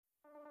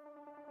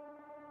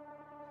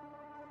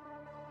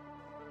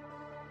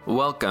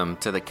Welcome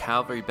to the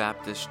Calvary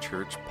Baptist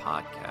Church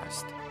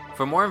podcast.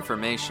 For more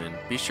information,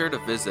 be sure to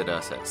visit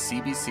us at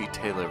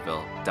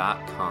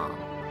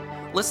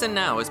cbctaylorville.com. Listen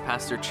now as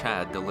Pastor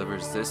Chad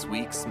delivers this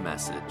week's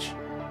message.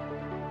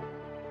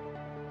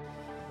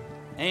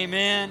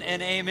 Amen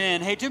and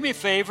amen. Hey, do me a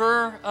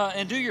favor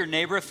and do your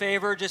neighbor a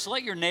favor. Just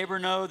let your neighbor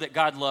know that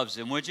God loves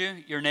him, would you?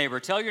 Your neighbor.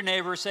 Tell your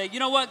neighbor, say, you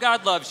know what?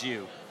 God loves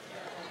you.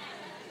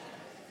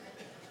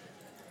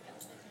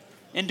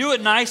 And do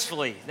it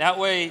nicely. That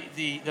way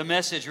the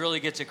message really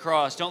gets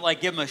across. Don't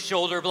give him a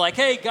shoulder, but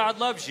hey, God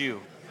loves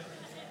you.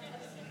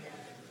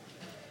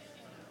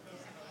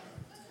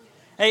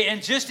 Hey,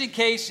 and just in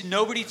case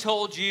nobody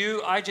told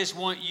you, I just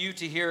want you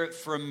to hear it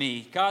from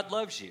me. God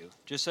loves you,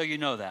 just so you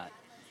know that.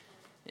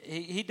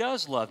 He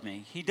does love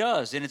me. He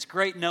does. And it's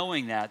great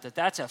knowing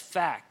that's a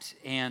fact.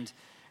 And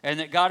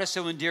that God is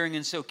so endearing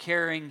and so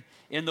caring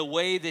in the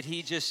way that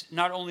he just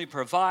not only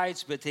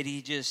provides, but that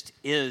he just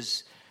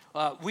is.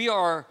 We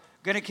are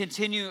going to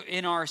continue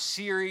in our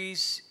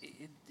series,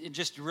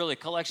 just really a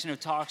collection of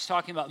talks,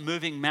 talking about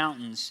moving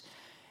mountains.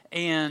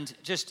 And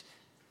just,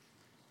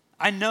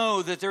 I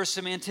know that there's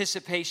some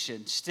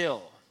anticipation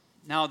still,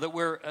 now that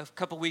we're a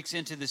couple weeks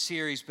into the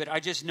series, but I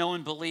just know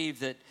and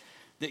believe that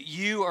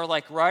you are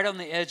right on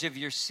the edge of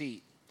your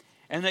seat,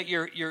 and that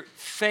your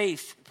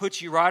faith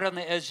puts you right on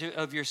the edge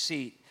of your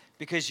seat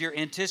because you're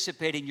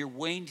anticipating, you're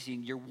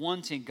waiting, you're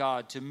wanting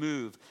God to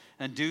move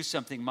and do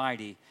something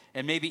mighty,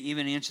 and maybe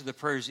even answer the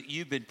prayers that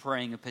you've been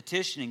praying and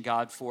petitioning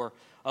God for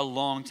a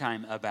long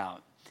time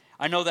about.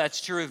 I know that's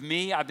true of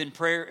me. I've been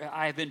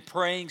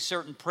praying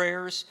certain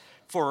prayers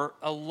for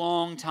a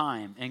long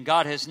time, and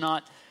God has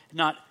not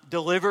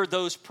delivered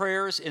those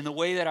prayers in the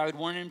way that I would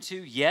want him to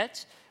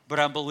yet, but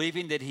I'm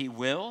believing that he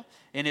will.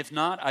 And if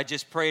not, I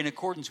just pray in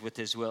accordance with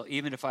his will,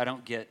 even if I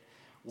don't get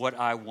what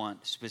I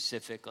want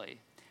specifically.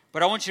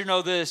 But I want you to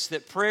know this,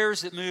 that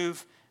prayers that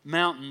move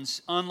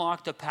mountains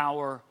unlock the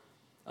power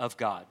of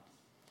God.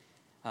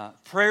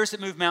 Prayers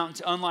that move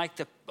mountains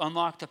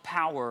unlock the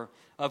power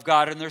of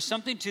God. And there's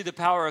something to the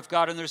power of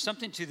God, and there's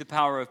something to the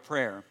power of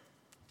prayer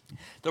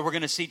that we're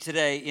going to see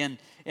today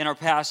in our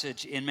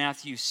passage in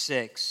Matthew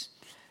 6.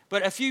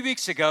 But a few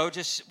weeks ago,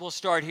 we'll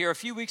start here. A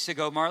few weeks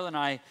ago, Marla and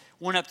I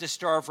went up to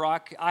Starved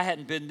Rock. I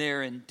hadn't been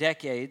there in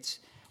decades.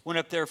 Went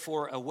up there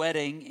for a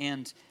wedding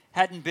and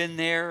hadn't been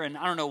there, and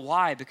I don't know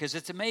why, because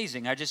it's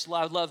amazing. I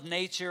love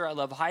nature. I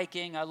love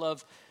hiking. I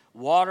love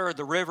water,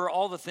 the river,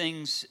 all the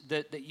things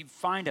that you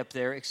find up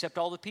there, except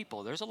all the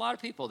people. There's a lot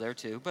of people there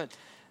too, but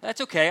that's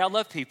okay. I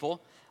love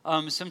people.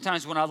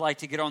 Sometimes when I like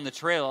to get on the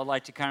trail, I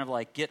like to kind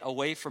of get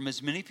away from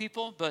as many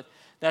people, but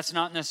that's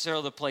not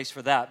necessarily the place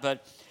for that.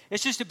 But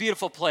it's just a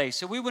beautiful place.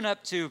 So we went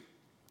up to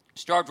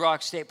Starved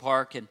Rock State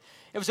Park, and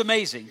it was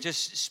amazing.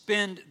 Just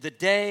spend the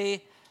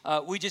day.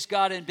 We just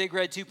got in Big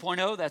Red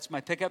 2.0. That's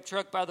my pickup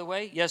truck, by the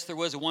way. Yes, there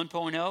was a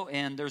 1.0,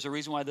 and there's a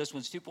reason why this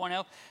one's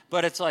 2.0.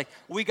 But it's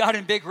we got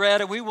in Big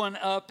Red, and we went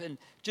up and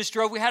just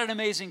drove. We had an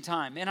amazing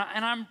time. And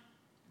I'm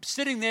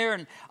sitting there,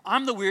 and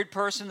I'm the weird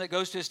person that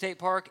goes to a state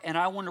park, and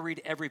I want to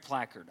read every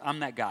placard. I'm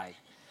that guy.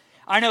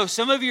 I know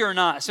some of you are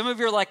not. Some of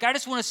you are I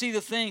just want to see the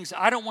things.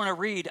 I don't want to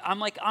read.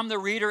 I'm the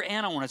reader,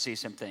 and I want to see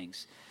some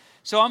things.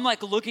 So I'm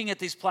looking at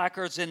these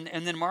placards, and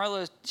then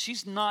Marla,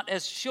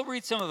 she'll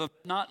read some of them,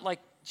 not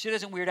she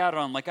doesn't weird out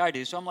on them like I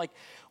do. So I'm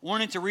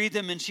wanting to read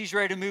them, and she's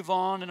ready to move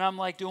on, and I'm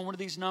doing one of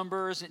these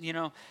numbers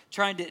and,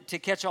 trying to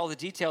catch all the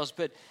details.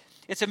 But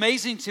it's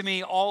amazing to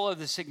me all of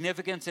the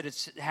significance that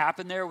it's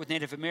happened there with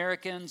Native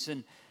Americans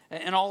and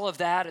all of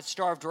that at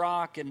Starved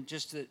Rock, and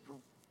just the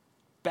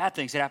bad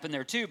things that happened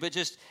there too. But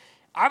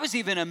I was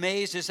even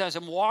amazed as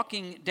I'm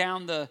walking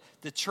down the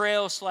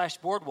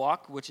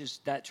trail/boardwalk, which is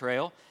that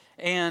trail,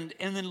 and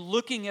then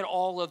looking at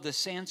all of the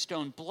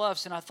sandstone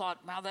bluffs, and I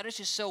thought, wow, that is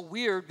just so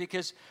weird,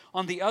 because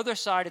on the other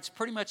side, it's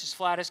pretty much as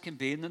flat as can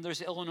be, and then there's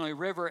the Illinois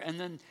River, and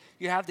then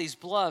you have these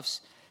bluffs.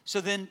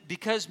 So then,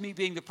 because me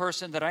being the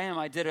person that I am,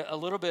 I did a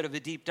little bit of a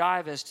deep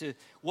dive as to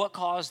what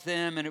caused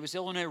them, and it was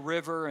Illinois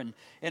River, and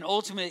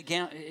ultimately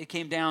it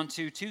came down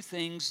to two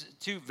things,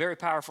 two very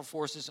powerful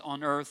forces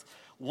on earth,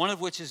 one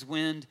of which is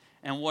wind,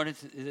 and one of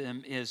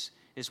them is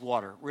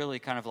water. Really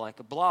kind of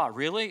a blah,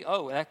 really?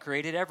 Oh, that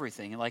created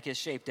everything, and it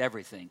shaped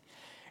everything.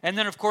 And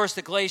then, of course,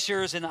 the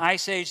glaciers and the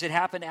ice age that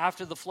happened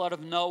after the flood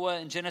of Noah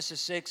in Genesis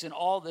 6 and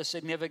all the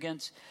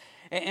significance.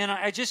 And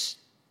I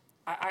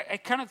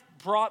kind of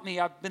brought me,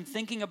 I've been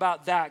thinking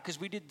about that because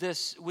we did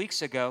this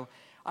weeks ago.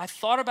 I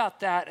thought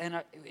about that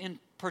and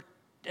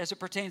as it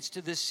pertains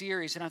to this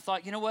series, and I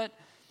thought, you know what?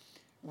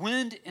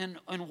 Wind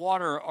and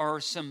water are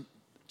some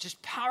just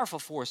powerful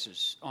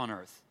forces on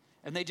earth,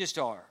 and they just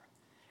are.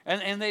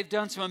 And they've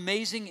done some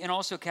amazing and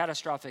also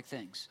catastrophic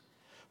things.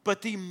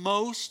 But the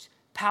most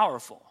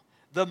powerful,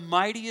 the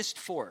mightiest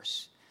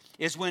force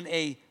is when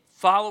a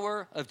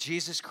follower of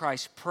Jesus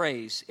Christ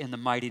prays in the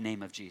mighty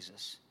name of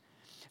Jesus.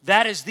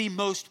 That is the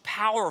most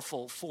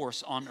powerful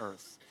force on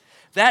earth.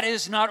 That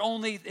is not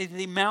only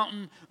the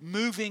mountain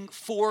moving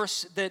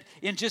force that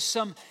in just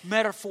some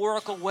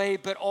metaphorical way,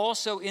 but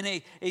also in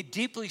a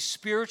deeply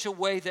spiritual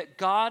way, that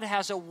God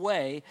has a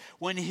way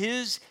when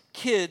His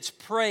kids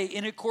pray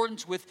in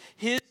accordance with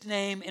His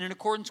name and in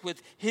accordance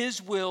with His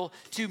will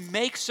to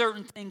make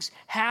certain things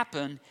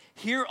happen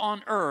here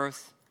on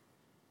earth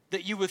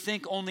that you would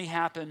think only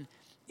happen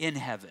in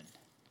heaven.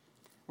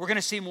 We're going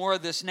to see more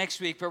of this next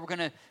week, but we're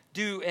going to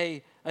do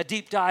a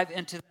deep dive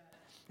into that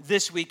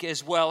this week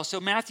as well. So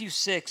Matthew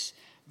 6,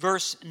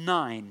 verse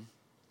 9.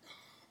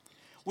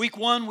 Week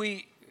 1,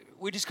 we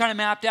just kind of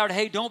mapped out,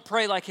 hey, don't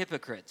pray like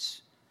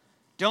hypocrites.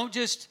 Don't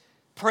just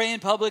pray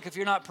in public if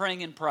you're not praying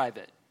in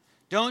private.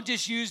 Don't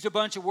just use a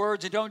bunch of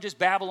words, and don't just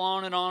babble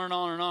on and on and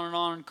on and on and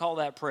on and call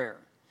that prayer.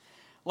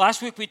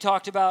 Last week we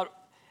talked about,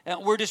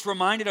 we're just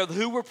reminded of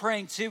who we're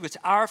praying to. It's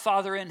our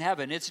Father in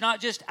heaven. It's not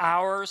just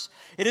ours.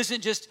 It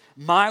isn't just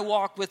my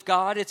walk with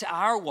God. It's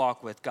our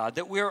walk with God,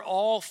 that we're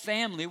all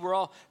family.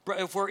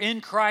 If we're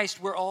in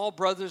Christ, we're all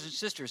brothers and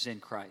sisters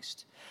in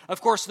Christ. Of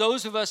course,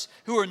 those of us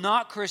who are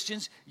not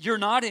Christians, you're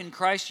not in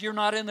Christ. You're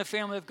not in the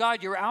family of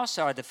God. You're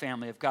outside the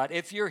family of God.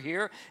 If you're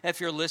here,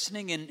 if you're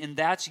listening, and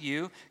that's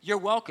you, you're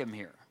welcome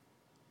here.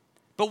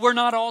 But we're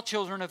not all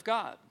children of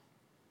God.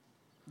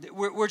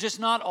 We're just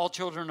not all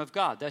children of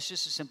God. That's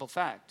just a simple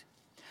fact.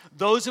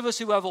 Those of us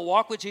who have a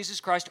walk with Jesus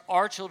Christ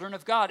are children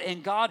of God,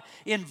 and God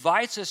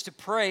invites us to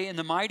pray in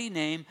the mighty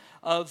name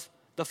of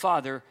the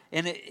Father.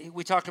 And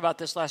we talked about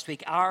this last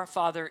week, our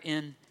Father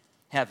in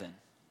heaven.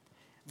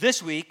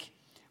 This week,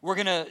 we're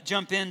going to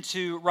jump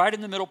into right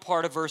in the middle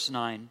part of verse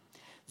 9.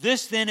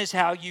 This then is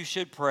how you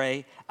should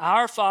pray,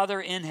 our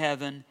Father in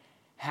heaven,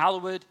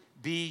 hallowed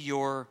be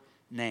your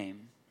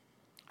name.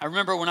 I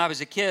remember when I was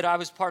a kid, I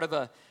was part of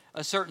a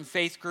certain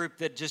faith group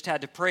that just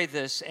had to pray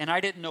this, and I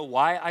didn't know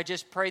why I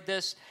just prayed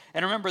this.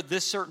 And I remember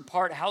this certain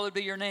part, hallowed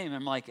be your name.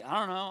 I'm like, I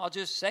don't know, I'll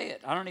just say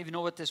it. I don't even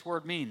know what this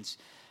word means.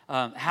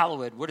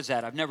 Hallowed, what is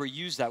that? I've never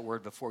used that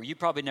word before. You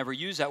probably never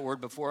used that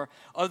word before,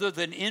 other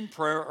than in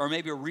prayer or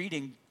maybe a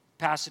reading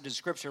passage of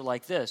Scripture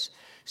like this.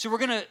 So we're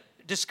going to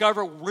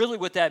discover really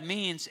what that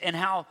means and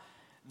how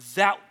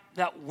that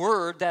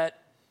word, that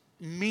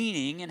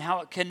meaning, and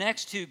how it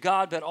connects to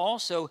God, but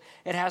also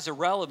it has a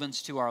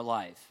relevance to our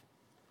life.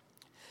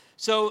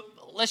 So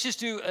let's just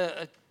do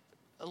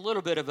a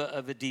little bit of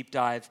a deep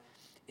dive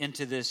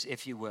into this,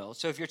 if you will.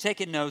 So if you're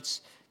taking notes,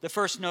 the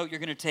first note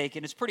you're going to take,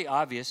 and it's pretty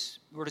obvious,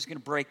 we're just going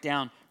to break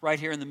down right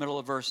here in the middle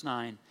of verse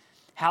 9.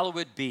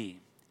 Hallowed be.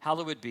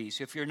 Hallowed be.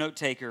 So if you're a note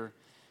taker,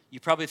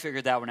 you probably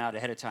figured that one out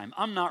ahead of time.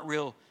 I'm not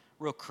real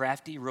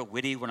crafty, real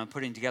witty when I'm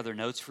putting together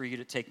notes for you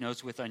to take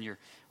notes with on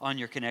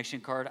your connection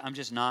card. I'm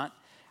just not.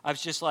 I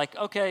was just like,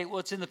 okay, well,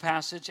 it's in the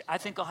passage. I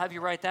think I'll have you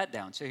write that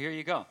down. So here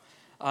you go.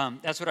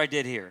 That's what I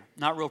did here.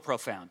 Not real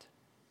profound.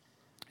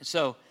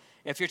 So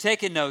if you're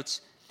taking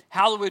notes,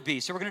 hallowed be.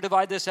 So we're going to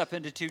divide this up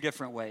into two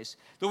different ways.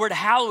 The word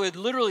hallowed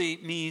literally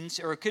means,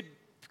 or it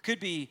could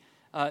be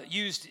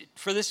used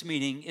for this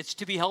meaning, it's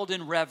to be held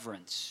in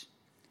reverence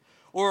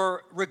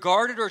or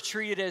regarded or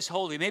treated as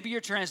holy. Maybe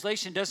your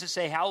translation doesn't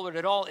say hallowed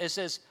at all. It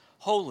says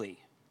holy.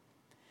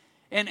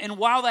 And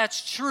while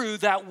that's true,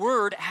 that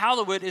word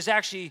hallowed is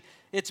actually,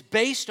 it's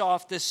based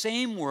off the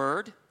same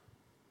word,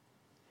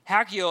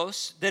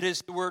 hagios, that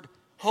is the word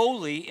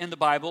holy in the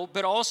Bible,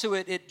 but also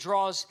it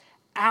draws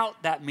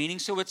out that meaning.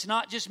 So it's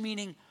not just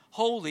meaning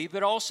holy,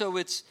 but also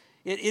it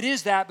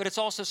is that, but it's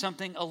also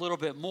something a little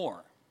bit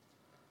more.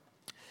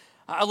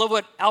 I love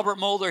what Albert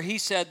Mohler, he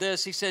said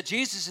this. He said,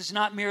 Jesus is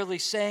not merely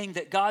saying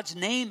that God's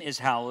name is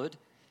hallowed.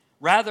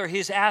 Rather,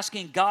 he's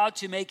asking God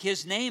to make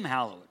his name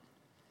hallowed.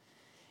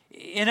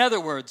 In other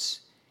words,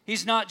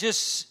 he's not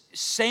just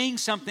saying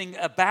something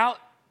about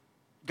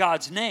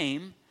God's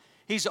name.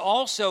 He's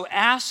also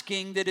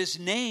asking that his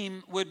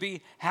name would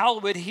be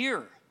hallowed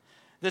here,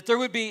 that there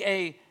would be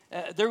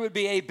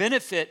a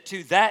benefit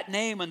to that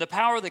name and the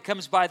power that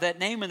comes by that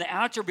name and the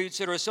attributes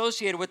that are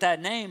associated with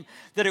that name,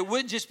 that it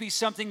wouldn't just be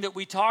something that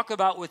we talk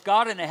about with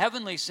God in a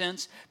heavenly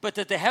sense, but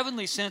that the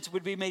heavenly sense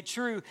would be made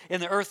true in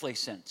the earthly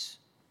sense.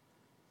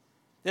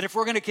 That if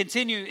we're going to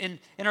continue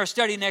in our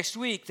study next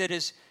week, that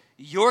is,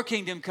 your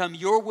kingdom come,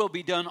 your will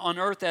be done on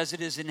earth as it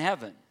is in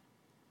heaven.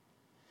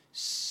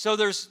 So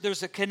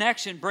there's a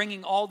connection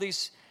bringing all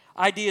these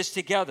ideas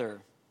together.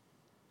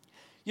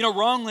 You know,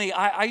 wrongly,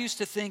 I used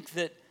to think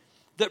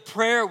that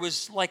prayer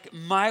was like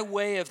my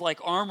way of like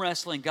arm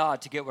wrestling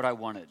God to get what I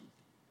wanted.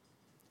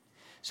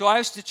 So I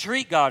used to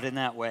treat God in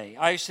that way.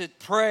 I used to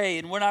pray,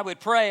 and when I would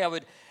pray, I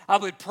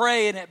would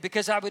pray in it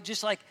because I would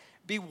just like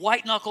be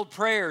white-knuckled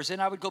prayers,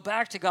 and I would go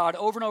back to God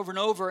over and over and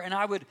over, and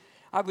I would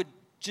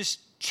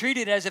just treat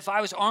it as if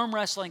I was arm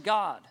wrestling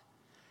God.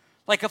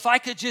 Like if I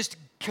could just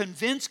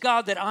convince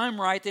God that I'm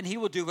right, then he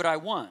will do what I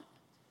want.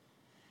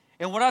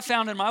 And what I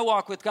found in my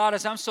walk with God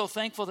is I'm so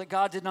thankful that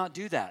God did not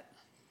do that.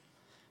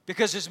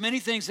 Because there's many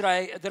things that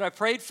I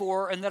prayed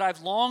for and that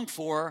I've longed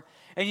for,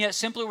 and yet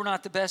simply were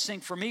not the best thing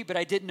for me, but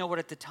I didn't know it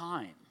at the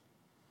time.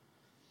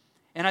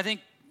 And I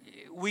think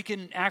we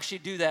can actually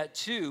do that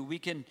too. We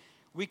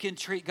can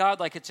treat God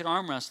like it's an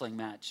arm wrestling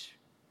match.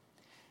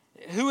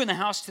 Who in the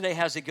house today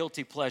has a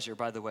guilty pleasure,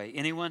 by the way?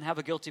 Anyone have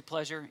a guilty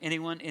pleasure?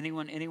 Anyone?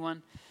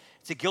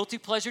 It's a guilty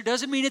pleasure.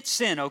 Doesn't mean it's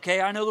sin,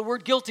 okay? I know the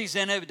word guilty's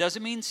in it. It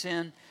doesn't mean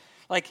sin.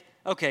 Like,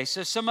 okay,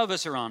 so some of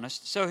us are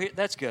honest. So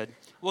that's good.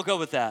 We'll go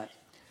with that.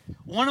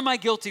 One of my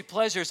guilty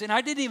pleasures, and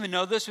I didn't even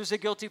know this was a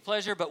guilty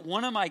pleasure, but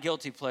one of my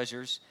guilty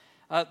pleasures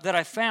that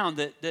I found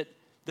that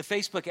the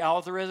Facebook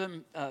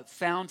algorithm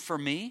found for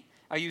me,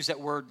 I used that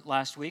word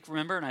last week,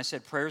 remember? And I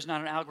said prayer is not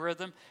an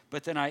algorithm,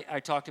 but then I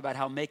talked about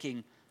how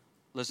making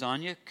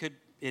lasagna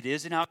it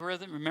is an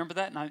algorithm. Remember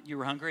that? And you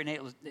were hungry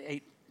and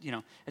ate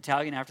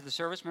Italian after the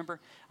service.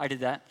 Remember? I did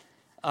that.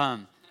 There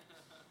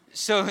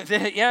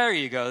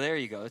you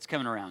go. It's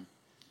coming around.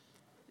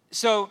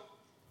 So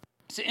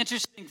it's an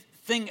interesting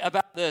thing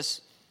about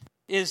this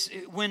is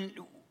when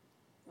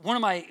one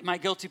of my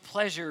guilty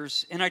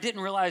pleasures, and I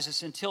didn't realize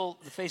this until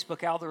the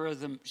Facebook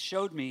algorithm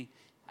showed me.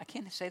 I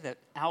can't say that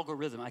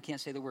algorithm. I can't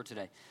say the word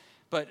today,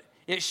 but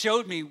it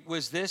showed me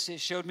was this.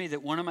 It showed me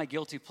that one of my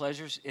guilty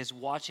pleasures is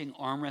watching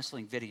arm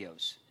wrestling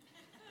videos.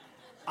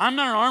 I'm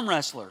not an arm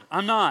wrestler.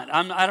 I'm not.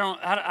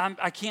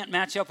 I can't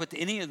match up with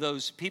any of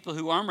those people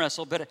who arm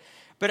wrestle. But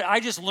I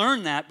just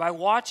learned that by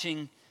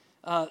watching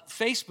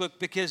Facebook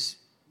because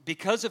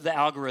of the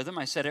algorithm.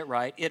 I said it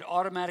right. It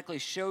automatically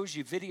shows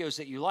you videos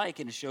that you like,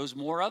 and it shows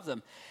more of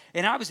them.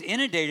 And I was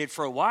inundated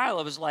for a while.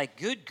 I was like,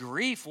 good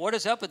grief, what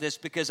is up with this?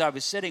 Because I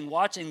was sitting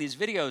watching these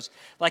videos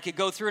like it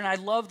go through, and I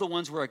love the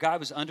ones where a guy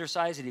was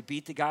undersized and he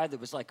beat the guy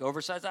that was like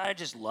oversized. I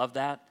just love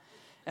that.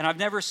 And I've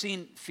never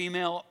seen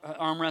female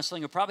arm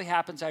wrestling. It probably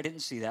happens. I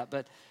didn't see that.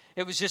 But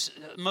it was just,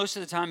 most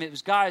of the time it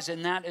was guys,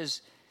 and that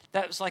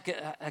was like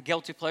a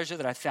guilty pleasure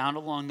that I found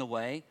along the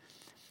way.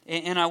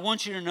 And I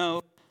want you to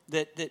know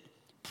that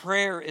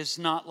prayer is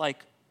not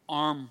like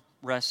arm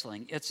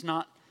wrestling. It's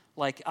not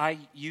like I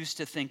used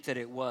to think that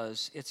it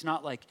was. It's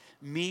not like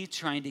me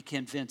trying to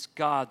convince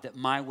God that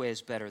my way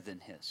is better than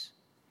his.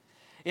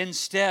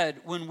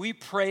 Instead, when we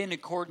pray in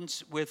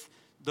accordance with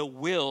the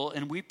will,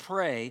 and we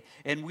pray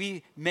and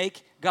we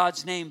make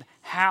God's name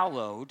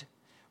hallowed,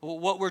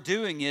 what we're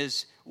doing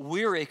is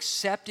we're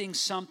accepting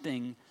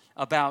something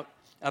about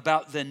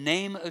the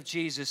name of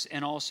Jesus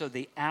and also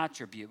the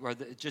attribute, or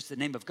just the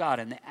name of God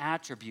and the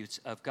attributes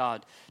of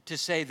God, to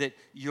say that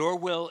your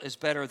will is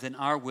better than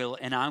our will,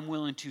 and I'm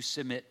willing to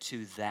submit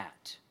to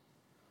that,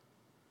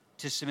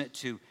 to submit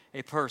to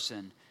a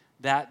person,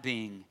 that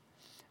being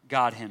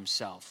God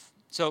himself.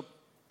 So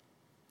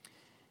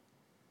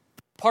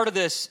part of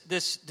this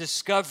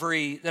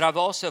discovery that I've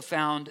also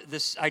found,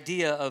 this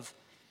idea of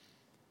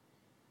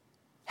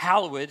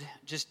hallowed,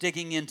 just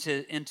digging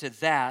into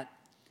that.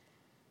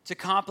 It's a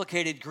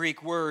complicated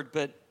Greek word,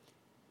 but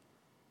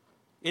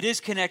it is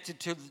connected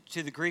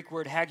to the Greek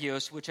word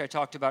hagios, which I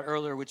talked about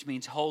earlier, which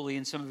means holy,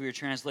 and some of your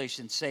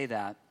translations say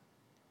that.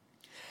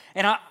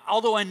 And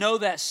although I know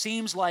that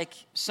seems like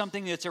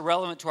something that's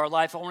irrelevant to our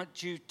life, I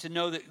want you to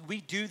know that we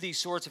do these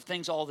sorts of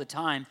things all the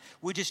time.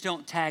 We just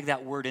don't tag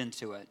that word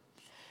into it.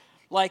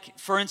 Like,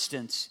 for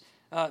instance,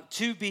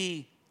 to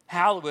be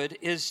hallowed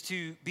is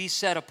to be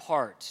set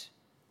apart.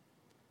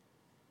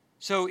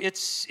 So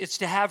it's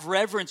to have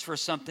reverence for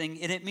something,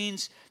 and it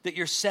means that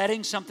you're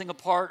setting something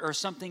apart, or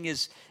something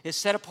is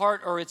set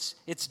apart, or it's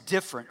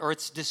different, or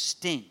it's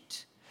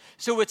distinct.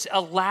 So it's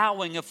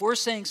allowing, if we're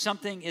saying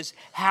something is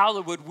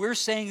hallowed, we're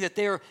saying that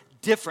they're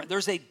different.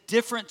 There's a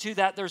different to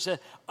that. There's a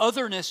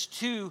otherness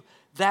to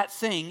that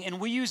thing, and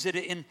we use it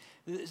in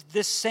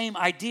this same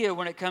idea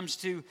when it comes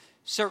to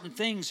certain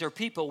things or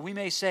people. We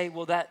may say,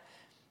 well, that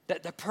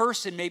the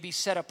person may be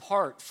set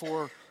apart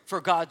for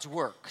God's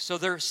work. So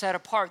they're set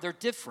apart. They're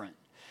different.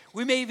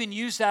 We may even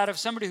use that of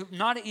somebody who,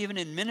 not even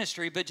in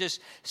ministry, but just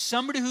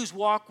somebody whose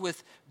walk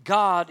with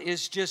God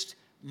is just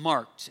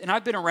marked. And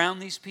I've been around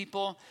these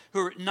people who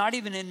are not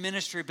even in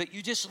ministry, but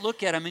you just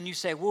look at them and you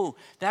say, whoa,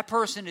 that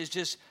person is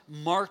just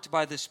marked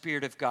by the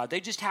Spirit of God. They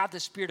just have the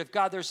Spirit of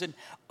God. There's an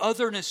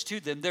otherness to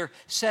them. They're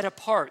set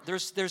apart.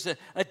 There's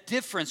a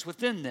difference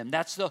within them.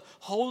 That's the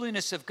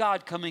holiness of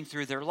God coming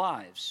through their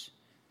lives.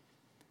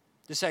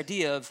 This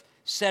idea of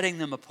setting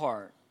them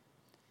apart.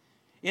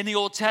 In the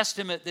Old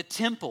Testament, the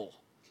temple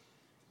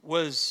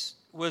was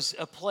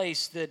a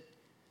place that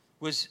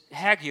was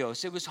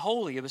hagios. It was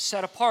holy. It was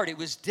set apart. It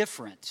was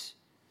different.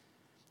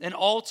 An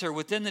altar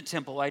within the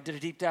temple. I did a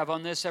deep dive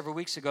on this several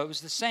weeks ago. It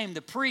was the same.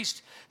 The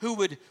priest who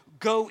would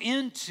go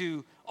in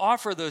to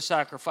offer those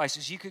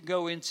sacrifices. You could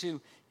go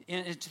into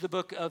the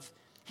book of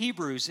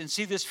Hebrews and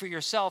see this for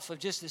yourself, of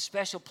just this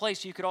special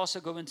place. You could also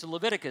go into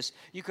Leviticus.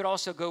 You could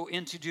also go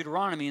into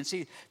Deuteronomy and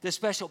see the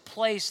special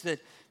place that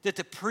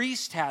the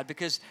priest had,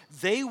 because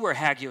they were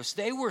hagios.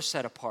 They were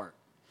set apart.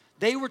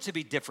 They were to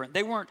be different.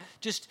 They weren't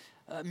just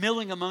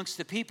milling amongst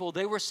the people.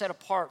 They were set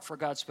apart for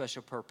God's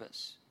special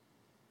purpose.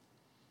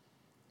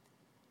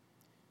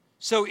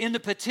 So in the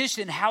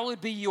petition,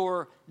 hallowed be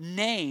your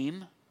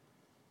name.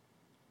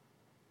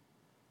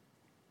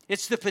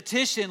 It's the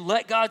petition,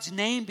 let God's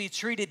name be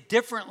treated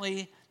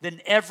differently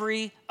than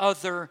every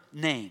other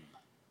name.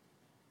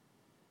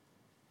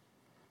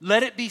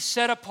 Let it be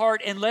set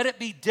apart and let it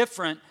be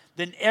different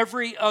than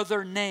every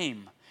other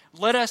name.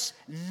 let us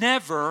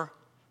never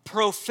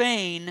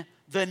profane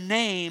the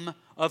name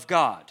of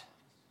God.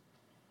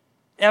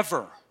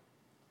 Ever.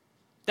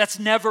 That's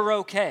never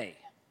okay.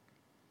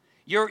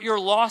 Your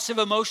loss of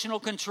emotional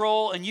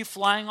control and you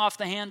flying off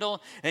the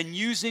handle and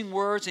using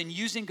words and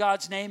using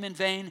God's name in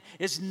vain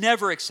is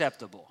never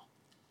acceptable.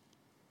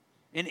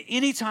 And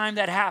any time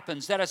that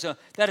happens, that is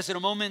at a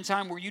moment in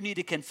time where you need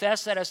to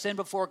confess that as sin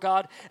before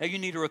God, and you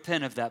need to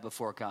repent of that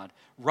before God,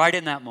 right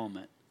in that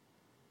moment.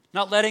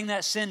 Not letting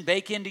that sin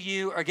bake into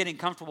you or getting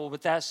comfortable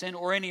with that sin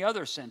or any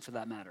other sin for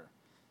that matter.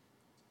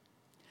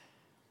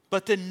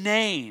 But the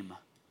name,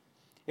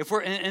 if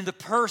we're in the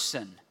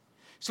person,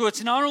 so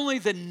it's not only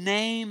the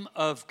name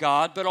of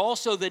God, but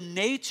also the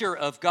nature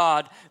of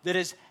God that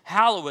is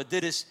hallowed,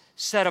 that is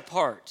set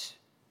apart.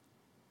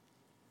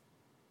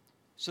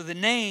 So the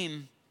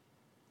name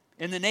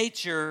and the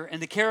nature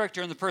and the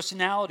character and the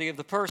personality of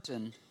the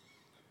person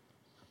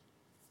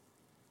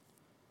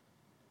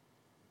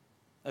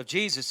of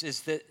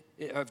Jesus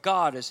of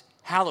God is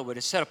hallowed,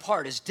 is set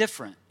apart, is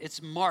different,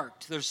 it's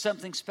marked. There's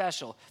something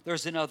special.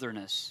 There's an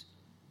otherness.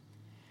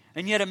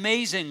 And yet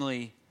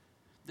amazingly,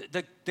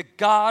 the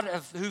God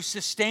who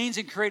sustains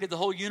and created the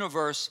whole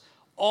universe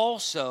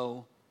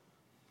also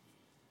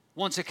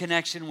wants a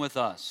connection with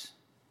us.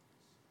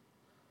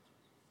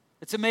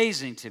 It's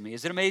amazing to me.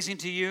 Is it amazing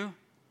to you?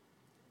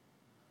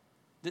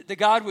 That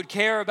God would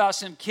care about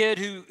some kid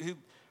who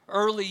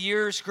early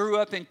years grew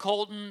up in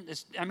Colton.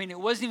 It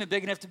wasn't even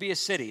big enough to be a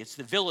city. It's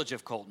the village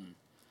of Colton,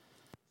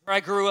 where I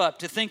grew up.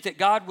 To think that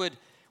God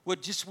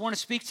would just want to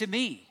speak to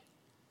me.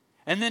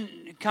 And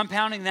then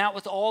compounding that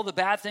with all the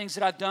bad things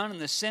that I've done and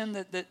the sin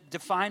that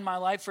defined my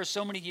life for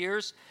so many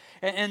years.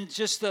 And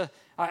just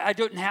I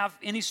didn't have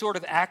any sort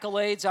of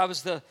accolades. I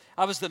was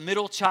the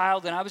middle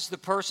child, and I was the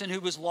person who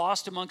was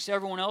lost amongst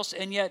everyone else.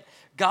 And yet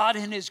God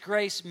in His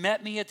grace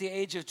met me at the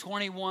age of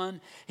 21.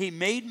 He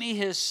made me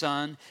His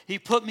son. He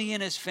put me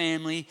in His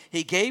family.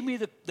 He gave me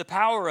the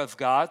power of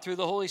God through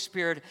the Holy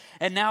Spirit.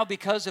 And now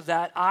because of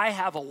that, I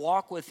have a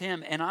walk with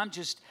Him. And I'm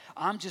just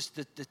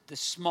the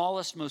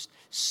smallest, most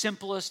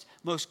simplest,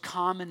 most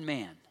common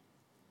man.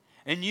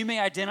 And you may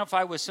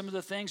identify with some of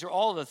the things or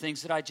all of the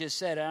things that I just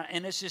said.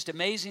 And it's just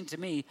amazing to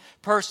me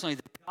personally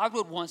that God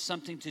would want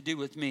something to do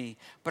with me,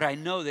 but I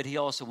know that He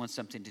also wants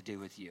something to do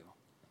with you.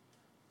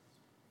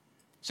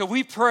 So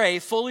we pray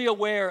fully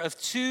aware of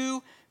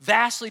two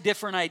vastly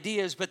different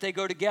ideas, but they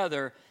go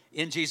together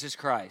in Jesus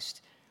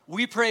Christ.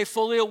 We pray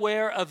fully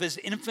aware of His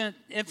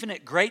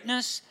infinite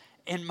greatness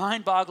and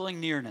mind-boggling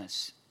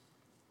nearness.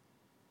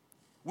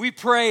 We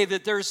pray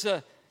that there's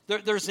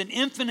an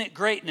infinite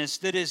greatness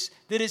that is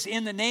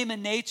in the name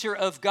and nature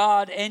of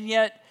God, and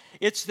yet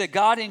it's the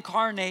God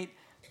incarnate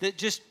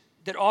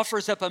that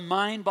offers up a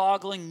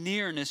mind-boggling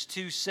nearness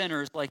to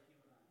sinners like you.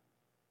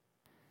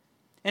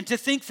 And to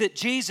think that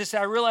Jesus,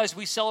 I realize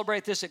we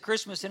celebrate this at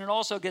Christmas, and it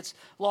also gets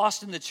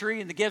lost in the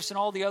tree and the gifts and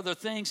all the other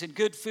things and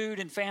good food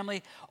and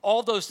family.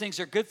 All those things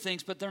are good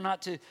things, but they're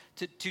not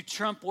to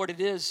trump what it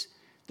is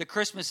that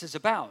Christmas is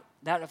about.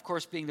 That, of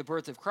course, being the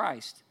birth of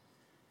Christ.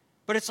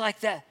 But it's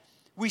like that.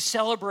 We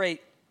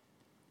celebrate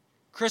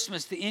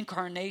Christmas, the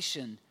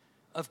incarnation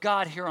of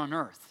God here on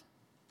earth.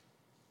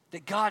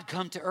 That God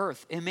come to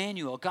earth,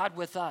 Emmanuel, God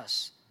with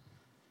us.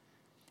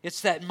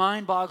 It's that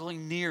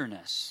mind-boggling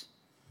nearness.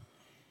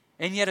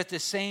 And yet at the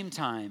same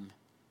time,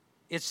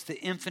 it's the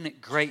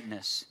infinite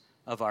greatness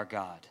of our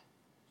God.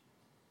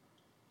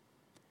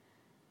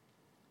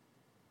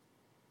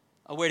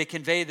 A way to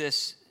convey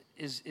this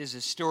is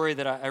a story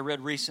that I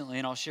read recently,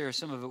 and I'll share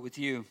some of it with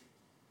you.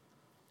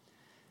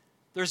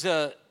 There's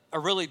a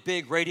really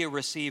big radio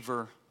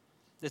receiver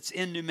that's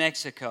in New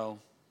Mexico.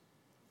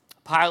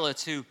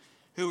 Pilots who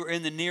are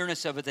in the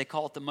nearness of it, they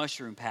call it the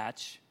mushroom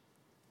patch.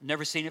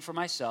 Never seen it for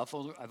myself.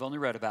 I've only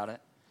read about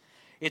it.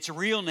 Its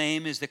real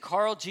name is the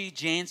Carl G.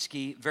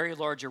 Jansky Very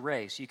Large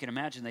Array. So you can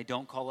imagine they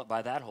don't call it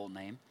by that whole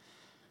name.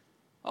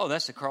 Oh,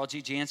 that's the Carl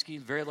G. Jansky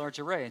Very Large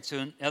Array. And so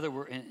in other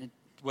words,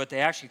 what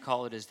they actually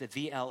call it is the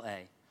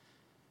VLA,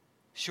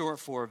 short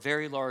for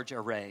Very Large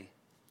Array.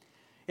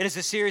 It is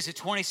a series of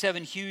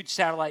 27 huge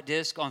satellite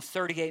discs on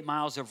 38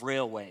 miles of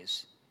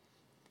railways.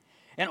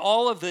 And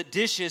all of the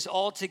dishes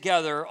all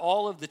together,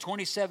 all of the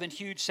 27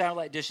 huge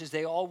satellite dishes,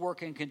 they all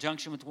work in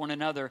conjunction with one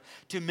another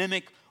to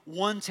mimic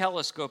one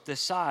telescope the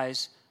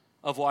size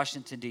of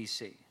Washington,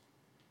 D.C.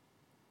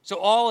 So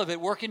all of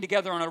it working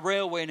together on a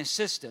railway in a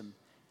system,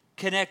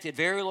 connected,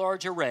 very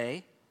large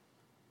array.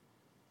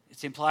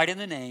 It's implied in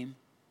the name.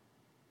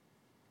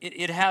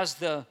 It has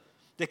the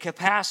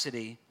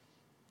capacity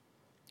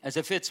as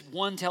if it's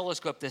one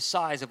telescope the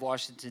size of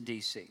Washington,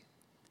 D.C.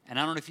 And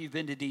I don't know if you've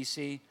been to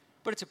D.C.,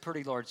 but it's a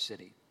pretty large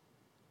city.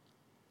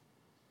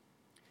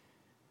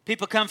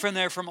 People come from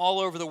there from all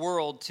over the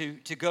world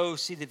to go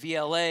see the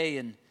VLA,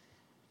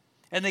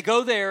 and they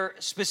go there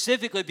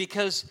specifically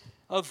because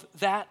of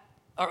that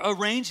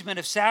arrangement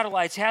of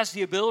satellites has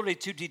the ability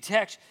to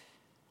detect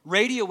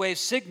radio wave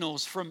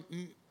signals from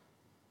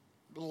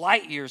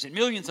light years and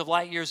millions of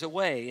light years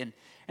away. And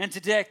and to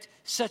detect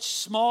such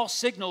small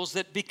signals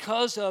that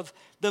because of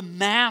the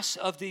mass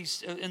of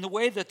these, and the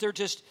way that they're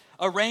just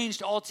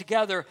arranged all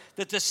together,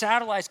 that the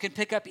satellites can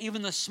pick up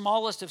even the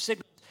smallest of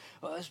signals.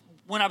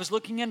 When I was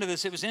looking into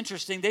this, it was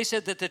interesting. They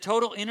said that the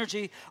total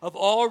energy of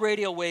all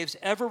radio waves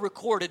ever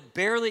recorded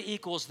barely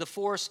equals the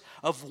force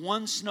of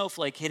one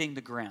snowflake hitting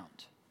the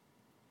ground.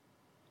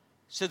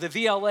 So the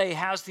VLA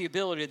has the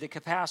ability, the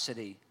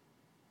capacity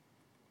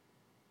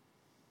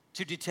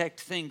to detect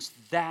things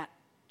that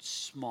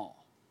small.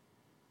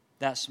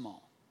 That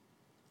small.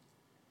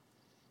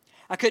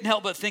 I couldn't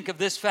help but think of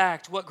this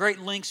fact, what great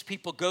lengths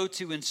people go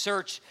to in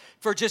search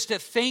for just a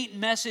faint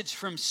message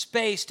from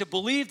space to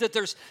believe that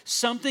there's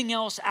something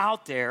else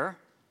out there,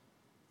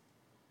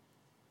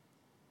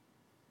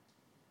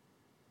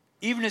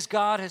 even as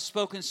God has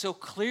spoken so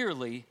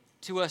clearly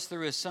to us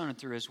through His Son and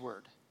through His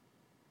Word.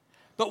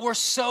 But we're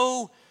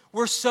so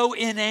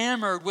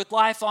enamored with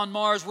life on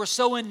Mars. We're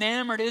so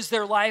enamored. Is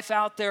there life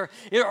out there?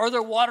 Are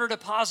there water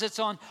deposits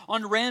on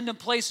random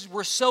places?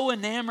 We're so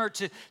enamored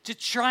to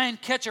try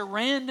and catch a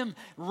random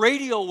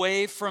radio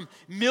wave from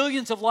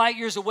millions of light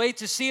years away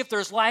to see if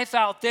there's life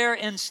out there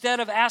instead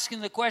of asking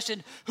the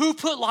question, who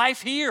put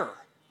life here?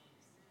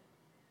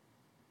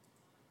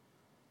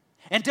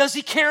 And does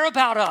He care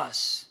about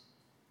us?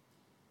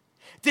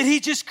 Did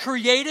He just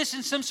create us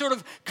in some sort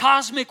of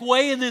cosmic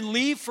way and then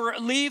leave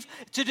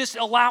to just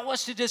allow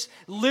us to just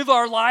live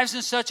our lives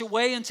in such a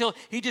way until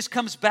He just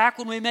comes back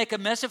when we make a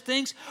mess of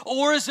things?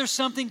 Or is there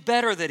something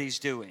better that He's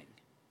doing?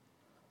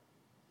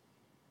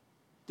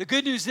 The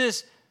good news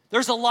is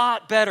there's a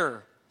lot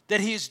better that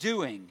He is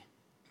doing,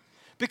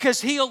 because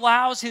He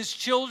allows His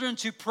children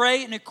to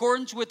pray in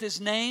accordance with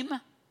His name.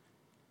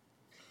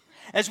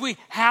 As we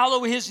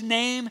hallow His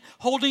name,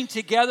 holding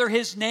together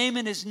His name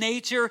and His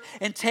nature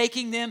and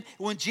taking them,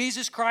 when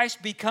Jesus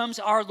Christ becomes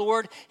our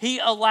Lord, He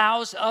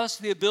allows us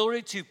the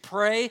ability to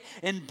pray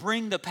and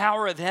bring the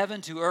power of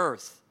heaven to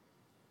earth.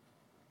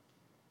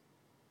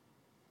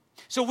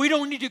 So we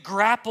don't need to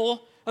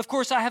grapple. Of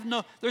course,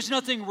 there's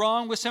nothing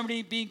wrong with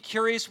somebody being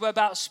curious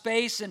about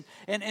space and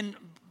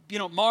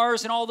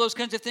Mars and all those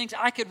kinds of things.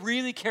 I could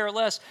really care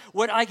less.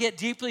 What I get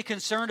deeply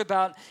concerned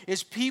about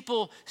is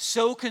people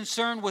so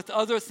concerned with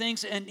other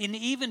things, and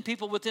even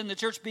people within the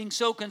church being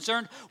so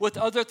concerned with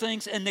other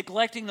things and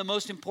neglecting the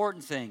most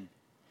important thing.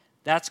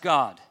 That's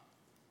God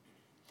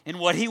and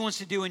what He wants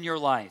to do in your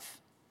life.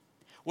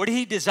 What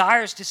He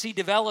desires to see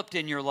developed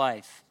in your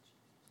life.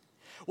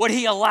 What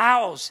He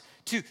allows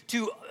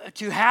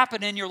to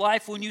happen in your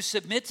life when you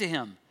submit to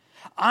Him.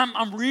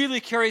 I'm really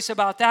curious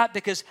about that,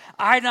 because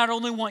I not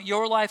only want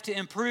your life to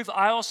improve,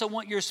 I also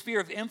want your sphere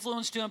of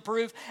influence to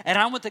improve, and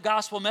I want the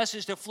gospel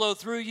message to flow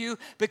through you,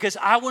 because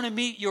I want to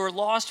meet your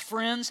lost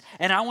friends,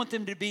 and I want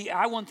them to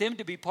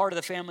be part of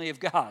the family of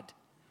God.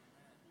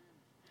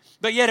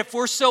 But yet, if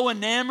we're so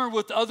enamored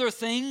with other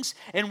things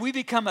and we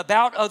become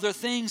about other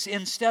things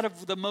instead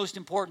of the most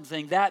important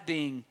thing, that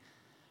being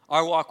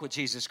our walk with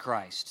Jesus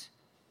Christ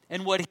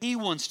and what He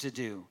wants to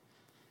do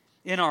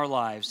in our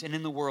lives and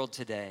in the world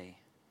today.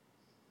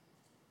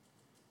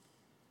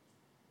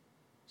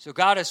 So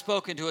God has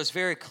spoken to us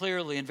very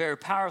clearly and very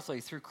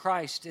powerfully through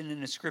Christ and in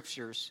the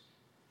Scriptures.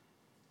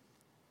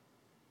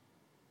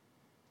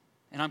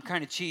 And I'm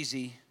kind of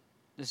cheesy.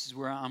 This is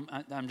where I'm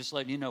just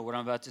letting you know what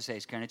I'm about to say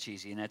is kind of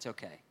cheesy, and that's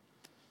okay.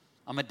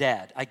 I'm a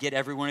dad. I get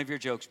every one of your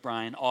jokes,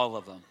 Brian, all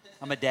of them.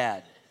 I'm a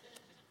dad.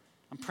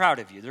 I'm proud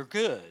of you. They're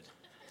good.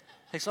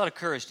 It takes a lot of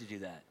courage to do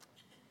that.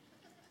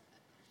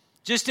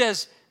 Just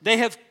as they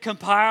have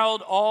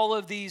compiled all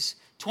of these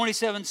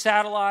 27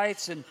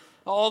 satellites and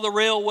all the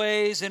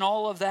railways and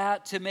all of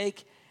that to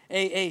make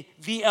a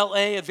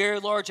VLA, a very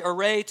large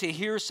array, to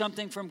hear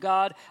something from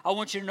God, I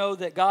want you to know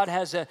that God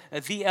has a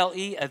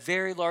VLE, a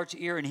very large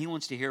ear, and He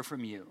wants to hear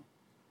from you.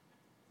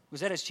 Was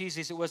that as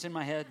cheesy as it was in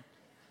my head?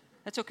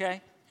 That's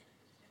okay.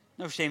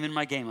 No shame in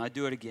my game. I'd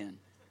do it again.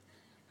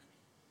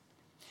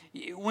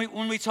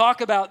 When we talk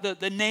about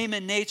the name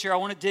and nature, I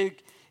want to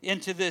dig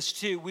into this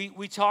too.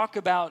 We talk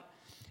about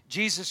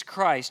Jesus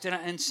Christ.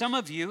 And some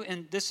of you,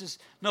 and this is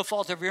no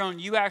fault of your own,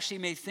 you actually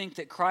may think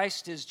that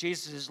Christ is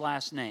Jesus'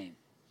 last name.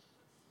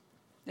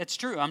 It's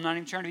true. I'm not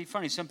even trying to be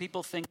funny. Some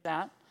people think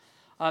that.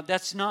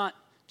 That's not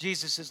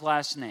Jesus'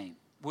 last name.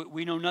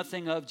 We know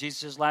nothing of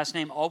Jesus' last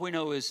name. All we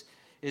know is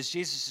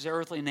Jesus'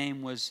 earthly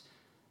name was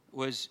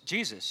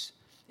Jesus.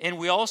 And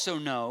we also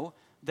know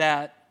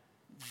that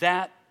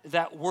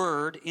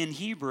word in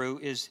Hebrew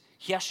is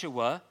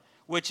Yeshua,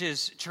 which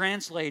is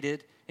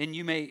translated, and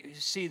you may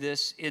see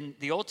this in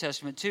the Old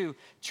Testament too,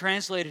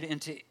 translated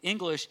into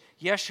English,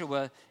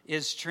 Yeshua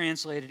is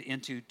translated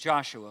into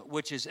Joshua,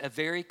 which is a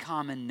very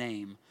common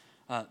name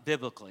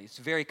biblically. It's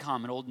very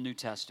common, Old and New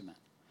Testament,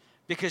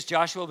 because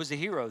Joshua was the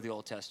hero of the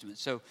Old Testament.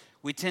 So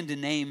we tend to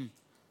name,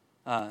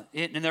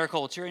 in their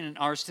culture and in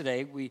ours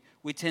today,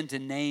 we tend to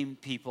name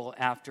people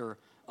after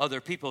other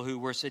people who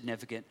were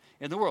significant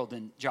in the world.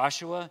 And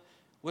Joshua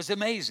was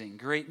amazing,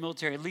 great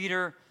military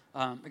leader.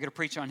 I'm going to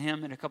preach on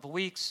him in a couple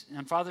weeks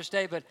on Father's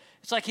Day, but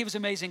it's like he was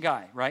an amazing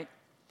guy, right?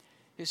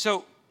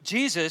 So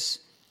Jesus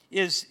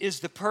is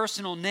the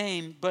personal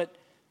name, but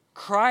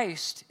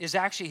Christ is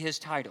actually his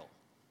title.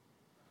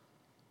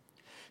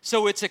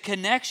 So it's a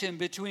connection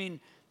between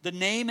the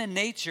name and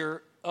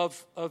nature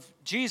of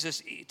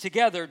Jesus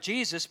together.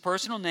 Jesus,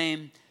 personal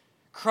name,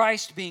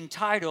 Christ being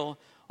title,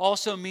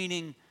 also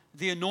meaning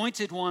the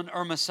anointed one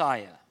or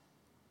Messiah.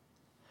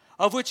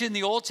 Of which in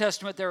the Old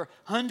Testament there are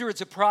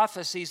hundreds of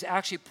prophecies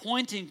actually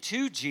pointing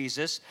to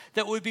Jesus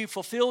that would be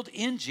fulfilled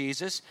in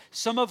Jesus,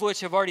 some of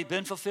which have already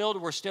been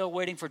fulfilled. We're still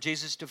waiting for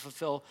Jesus to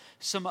fulfill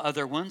some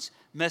other ones,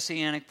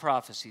 messianic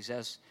prophecies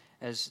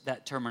as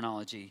that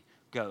terminology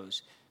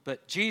goes.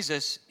 But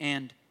Jesus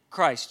and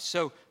Christ.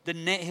 So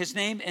his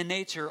name and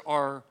nature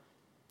are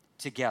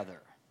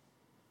together.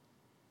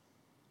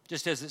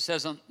 Just as it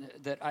says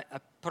that I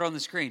put on the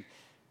screen.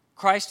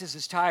 Christ is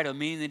his title,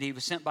 meaning that he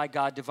was sent by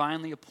God,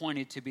 divinely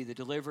appointed to be the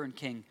deliverer and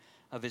king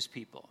of his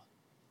people.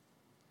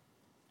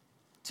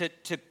 To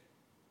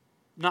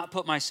not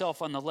put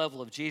myself on the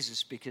level of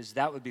Jesus, because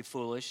that would be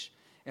foolish,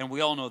 and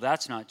we all know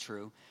that's not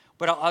true.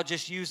 But I'll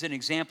just use an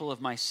example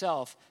of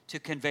myself to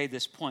convey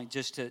this point,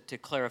 just to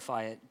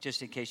clarify it,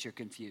 just in case you're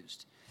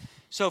confused.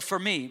 So for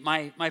me,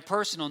 my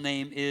personal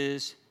name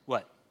is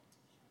what?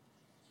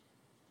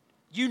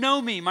 You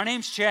know me. My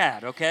name's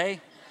Chad,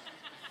 okay?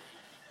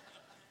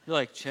 You're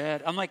like,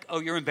 Chad? I'm like, oh,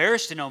 you're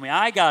embarrassed to know me.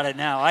 I got it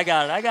now. I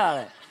got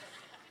it.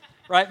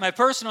 Right? My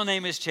personal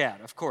name is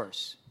Chad, of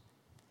course.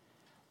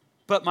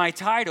 But my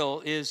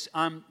title is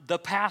I'm the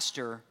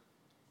pastor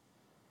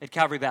at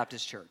Calvary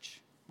Baptist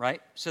Church.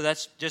 Right? So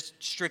that's just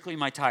strictly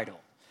my title.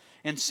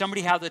 And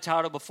somebody had the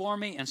title before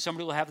me, and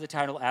somebody will have the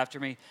title after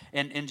me,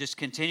 and just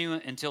continue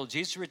until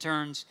Jesus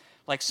returns.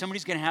 Like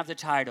somebody's going to have the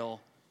title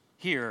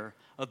here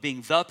of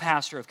being the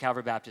pastor of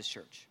Calvary Baptist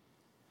Church.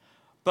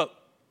 But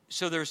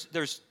so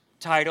there's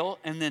title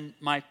and then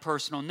my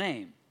personal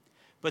name.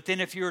 But then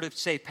if you were to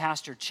say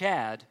Pastor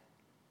Chad,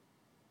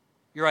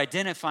 you're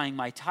identifying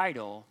my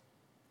title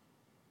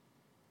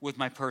with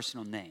my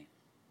personal name.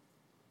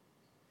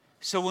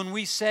 So when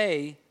we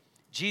say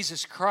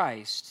Jesus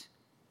Christ,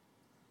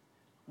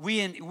 we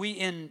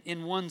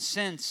in one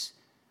sense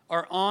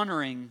are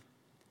honoring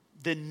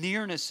the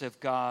nearness of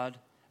God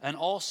and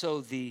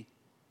also the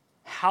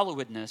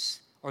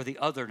hallowedness or the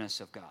otherness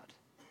of God.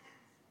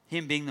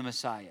 Him being the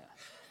Messiah.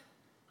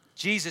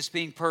 Jesus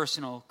being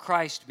personal,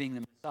 Christ being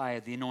the Messiah,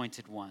 the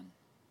anointed one.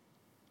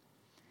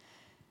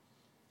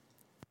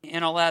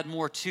 And I'll add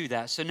more to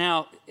that. So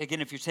now, again,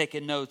 if you're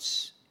taking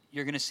notes,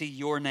 you're going to see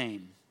your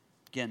name.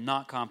 Again,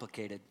 not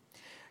complicated.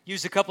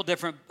 Used a couple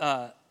different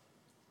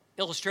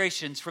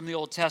illustrations from the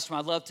Old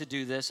Testament. I love to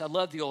do this. I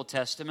love the Old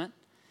Testament.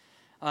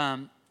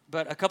 But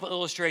a couple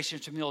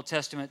illustrations from the Old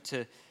Testament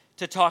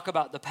to talk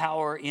about the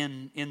power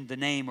in the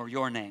name or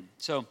your name.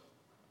 So,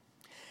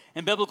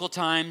 in biblical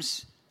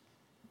times,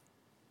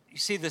 you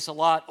see this a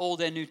lot,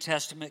 Old and New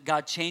Testament.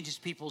 God changes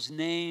people's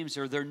names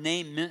or their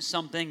name meant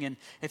something. And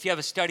if you have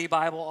a study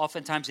Bible,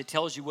 oftentimes it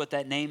tells you what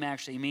that name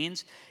actually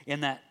means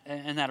in that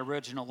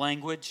original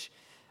language.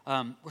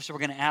 So we're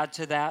going to add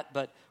to that,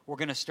 but we're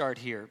going to start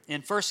here.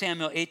 In 1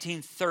 Samuel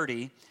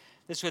 18:30,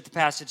 this is what the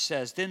passage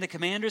says. Then the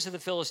commanders of the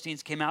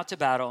Philistines came out to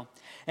battle,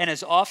 and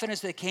as often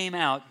as they came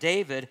out,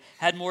 David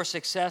had more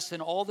success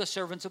than all the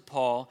servants of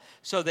Paul,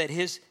 so that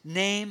his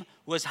name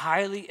was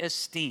highly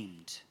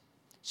esteemed.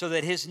 So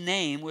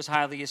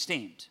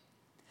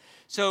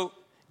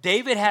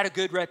David had a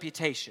good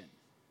reputation.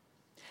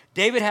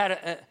 David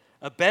had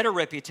a better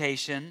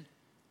reputation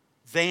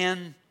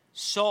than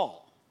Saul.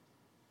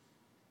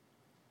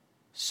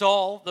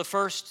 Saul, the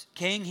first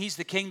king, he's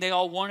the king they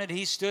all wanted.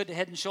 He stood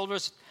head and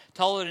shoulders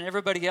taller than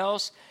everybody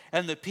else.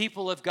 And the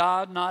people of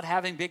God, not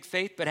having big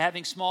faith, but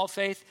having small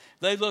faith,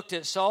 they looked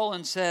at Saul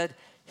and said,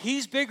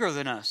 he's bigger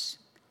than us.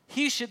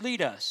 He should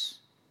lead us.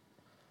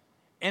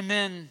 And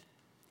then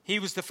he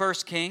was the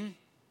first king.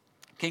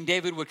 King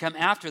David would come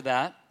after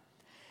that.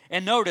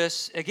 And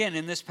notice, again,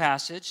 in this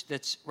passage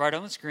that's right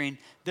on the screen,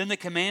 then the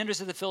commanders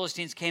of the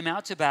Philistines came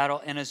out to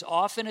battle, and as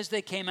often as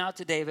they came out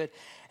to David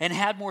and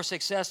had more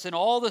success than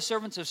all the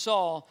servants of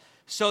Saul,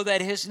 so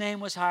that his name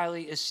was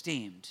highly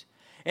esteemed.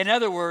 In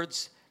other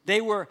words, they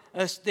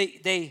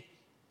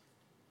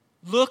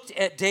looked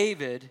at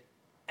David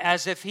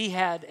as if he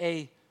had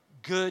a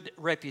good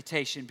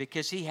reputation,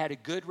 because he had a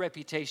good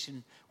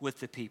reputation with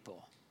the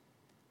people.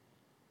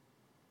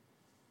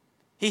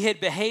 He had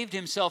behaved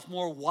himself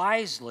more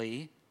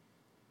wisely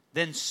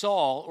than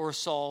Saul or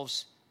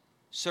Saul's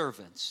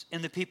servants,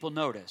 and the people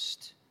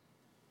noticed.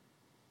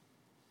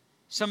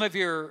 Some of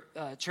your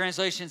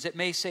translations, it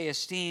may say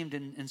esteemed,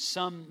 and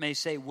some may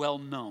say well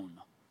known.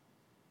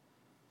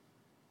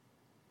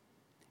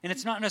 And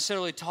it's not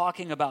necessarily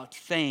talking about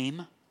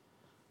fame.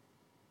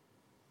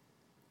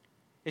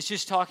 It's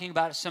just talking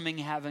about something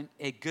having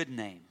a good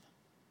name.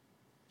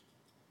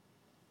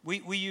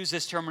 We use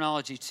this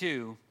terminology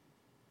too.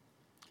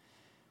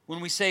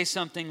 When we say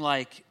something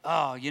like,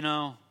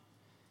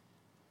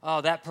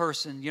 that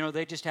person,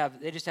 they just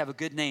have a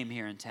good name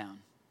here in town.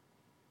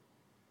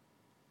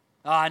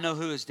 Oh, I know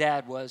who his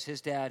dad was.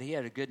 His dad, he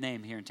had a good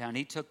name here in town.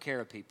 He took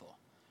care of people.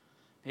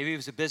 Maybe he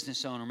was a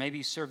business owner. Maybe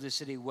he served the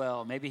city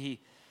well. Maybe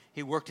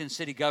he worked in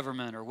city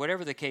government or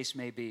whatever the case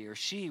may be, or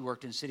she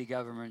worked in city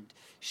government,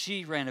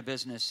 she ran a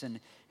business, and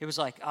it was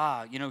like,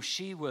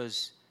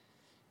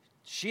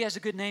 she has a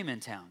good name in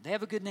town. They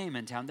have a good name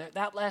in town.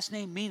 That last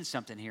name means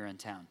something here in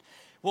town.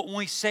 Well, when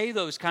we say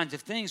those kinds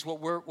of things,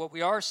 what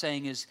we are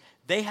saying is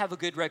they have a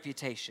good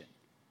reputation.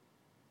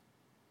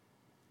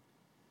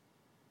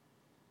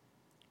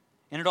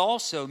 And it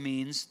also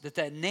means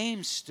that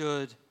name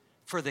stood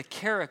for the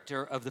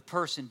character of the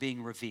person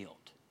being revealed.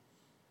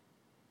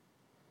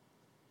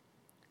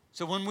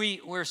 So when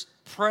we're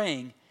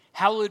praying,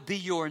 hallowed be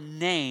your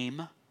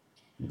name,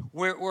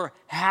 we're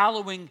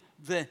hallowing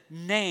the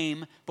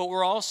name, but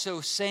we're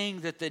also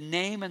saying that the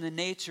name and the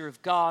nature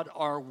of God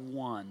are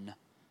one.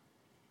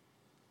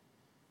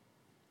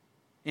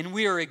 And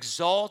we are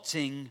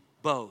exalting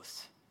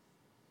both.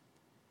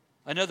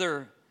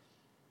 Another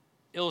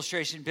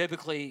illustration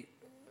biblically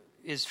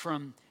is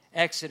from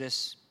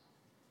Exodus.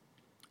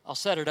 I'll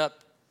set it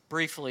up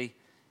briefly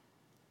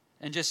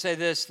and just say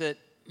this, that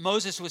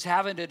Moses was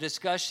having a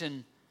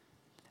discussion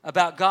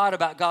about God,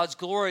 about God's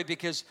glory,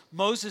 because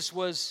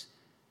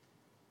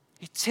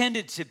he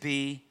tended to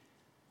be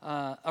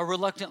a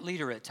reluctant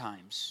leader at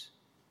times.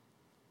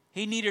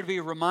 He needed to be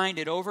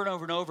reminded over and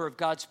over and over of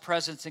God's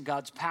presence and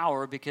God's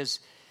power, because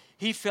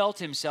he felt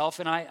himself,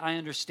 and I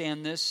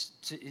understand this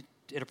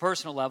at a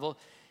personal level,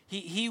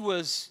 he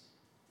was,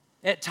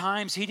 at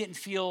times, he didn't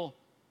feel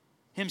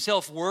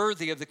himself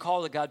worthy of the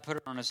call that God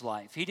put on his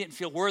life. He didn't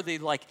feel worthy,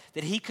 like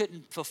that he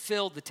couldn't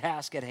fulfill the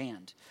task at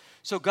hand.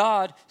 So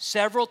God,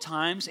 several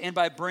times, and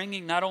by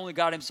bringing not only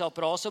God himself,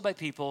 but also by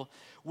people,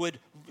 would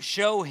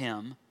show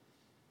him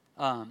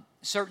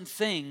certain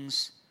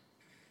things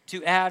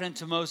to add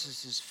into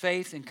Moses'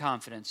 faith and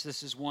confidence.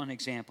 This is one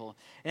example.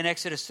 In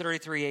Exodus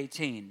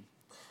 33:18,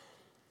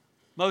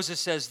 Moses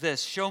says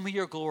this, "Show me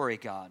your glory,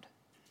 God."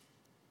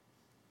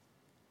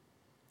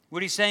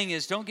 What he's saying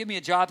is, don't give me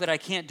a job that I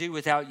can't do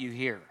without you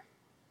here.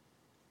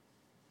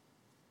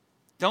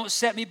 Don't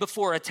set me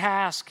before a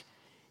task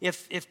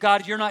if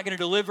God, you're not going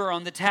to deliver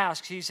on the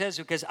task. He says,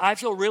 because I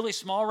feel really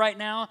small right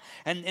now,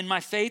 and my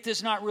faith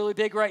is not really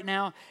big right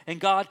now. And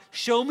God,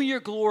 show me your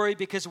glory,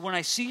 because when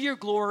I see your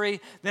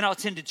glory, then I'll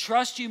tend to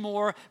trust you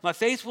more. My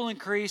faith will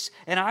increase,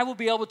 and I will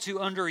be able to,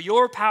 under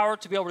your power,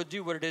 to be able to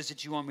do what it is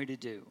that you want me to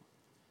do.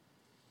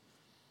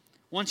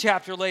 One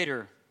chapter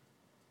later,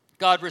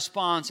 God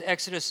responds,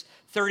 Exodus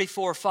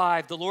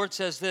 34:5. The Lord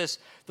says this,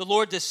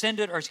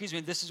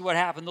 this is what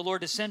happened. The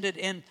Lord descended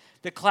in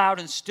the cloud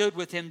and stood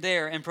with him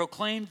there and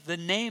proclaimed the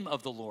name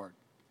of the Lord.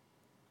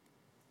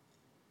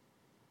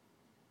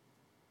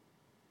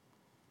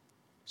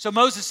 So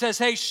Moses says,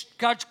 hey,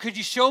 God, could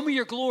you show me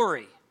your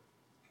glory?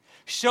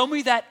 Show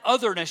me that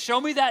otherness. Show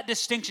me that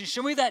distinction.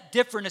 Show me that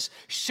differentness.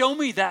 Show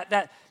me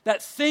that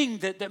thing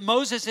that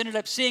Moses ended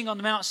up seeing on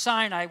the Mount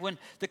Sinai when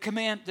the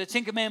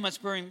Ten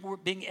Commandments were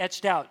being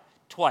etched out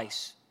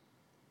twice.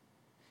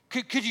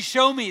 Could you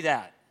show me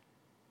that?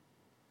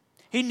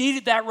 He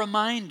needed that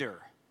reminder.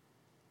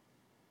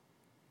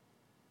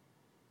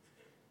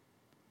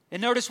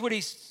 And notice what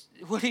he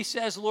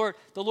says, Lord.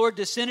 The Lord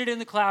descended in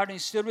the cloud and he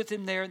stood with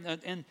him there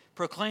and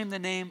proclaimed the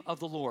name of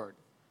the Lord.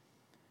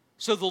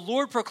 So the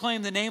Lord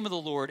proclaimed the name of the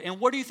Lord. And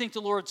what do you think the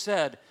Lord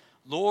said?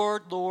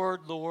 Lord,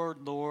 Lord,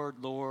 Lord, Lord,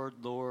 Lord,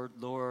 Lord,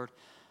 Lord.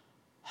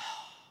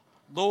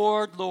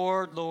 Lord,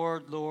 Lord,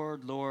 Lord,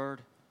 Lord,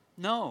 Lord.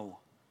 No.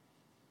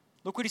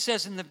 Look what he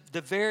says in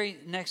the very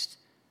next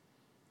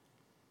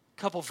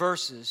couple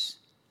verses.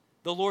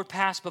 The Lord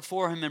passed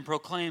before him and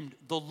proclaimed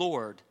the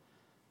Lord,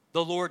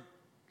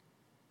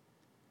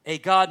 a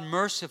God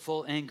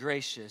merciful and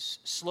gracious,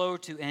 slow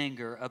to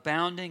anger,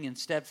 abounding in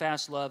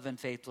steadfast love and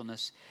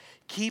faithfulness,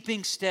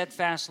 keeping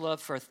steadfast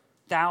love for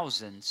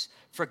thousands,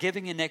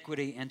 forgiving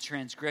iniquity and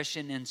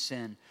transgression and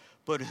sin,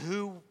 but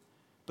who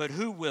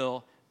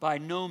will by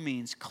no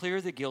means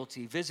clear the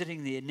guilty,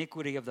 visiting the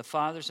iniquity of the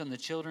fathers on the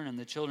children and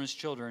the children's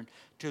children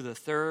to the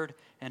third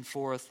and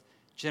fourth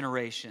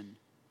generation.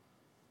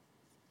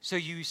 So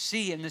you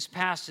see in this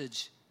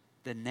passage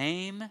the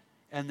name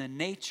and the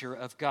nature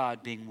of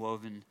God being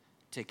woven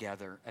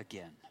together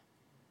again.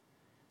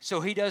 So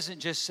he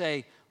doesn't just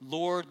say,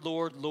 Lord,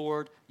 Lord,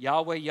 Lord,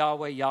 Yahweh,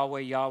 Yahweh, Yahweh,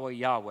 Yahweh,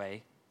 Yahweh.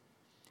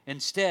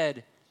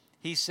 Instead,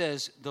 he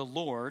says the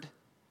Lord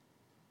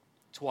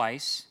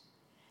twice,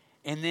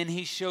 and then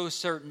he shows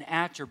certain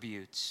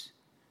attributes,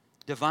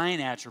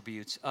 divine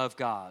attributes of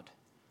God,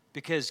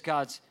 because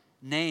God's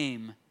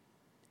name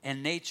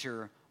and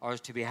nature are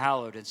to be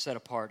hallowed and set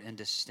apart and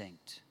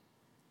distinct.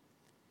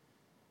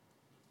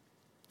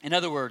 In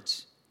other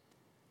words,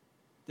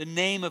 the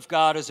name of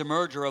God is a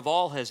merger of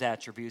all his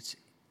attributes,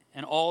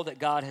 and all that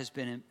God has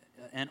been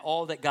and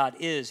all that God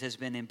is has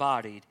been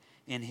embodied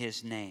in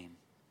his name.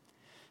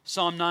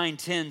 Psalm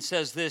 9:10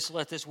 says this,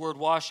 let this word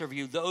wash over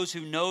you. Those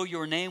who know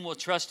your name will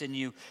trust in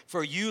you,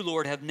 for you,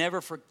 Lord, have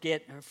never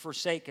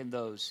forsaken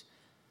those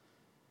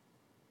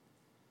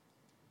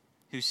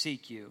who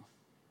seek you.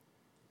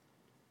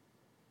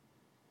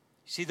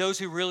 See, those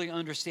who really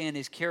understand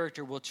his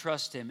character will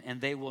trust him,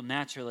 and they will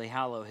naturally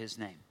hallow his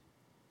name.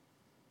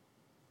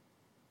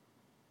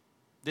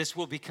 This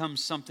will become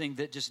something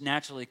that just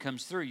naturally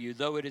comes through you,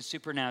 though it is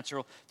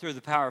supernatural through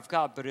the power of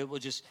God, but it will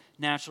just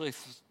naturally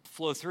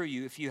flow through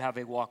you if you have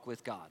a walk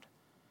with God.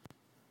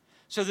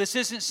 So this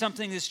isn't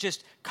something that's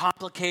just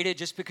complicated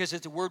just because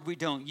it's a word we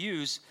don't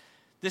use.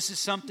 This is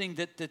something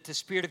that the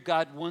Spirit of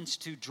God wants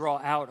to draw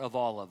out of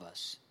all of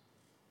us.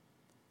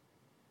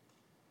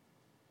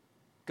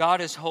 God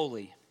is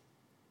holy,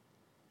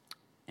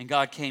 and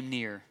God came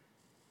near.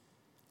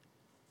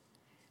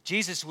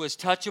 Jesus was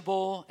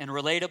touchable and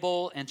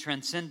relatable and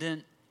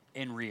transcendent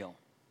and real.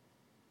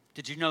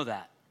 Did you know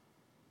that?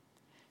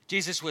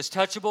 Jesus was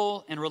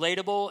touchable and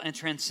relatable and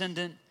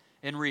transcendent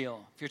and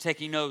real. If you're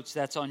taking notes,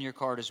 that's on your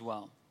card as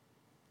well.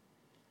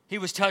 He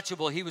was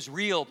touchable. He was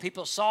real.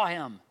 People saw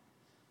him.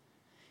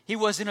 He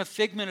wasn't a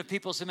figment of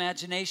people's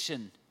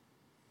imagination.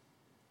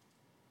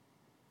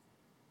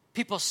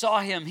 People saw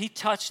him. He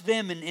touched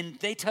them, and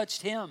they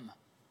touched him.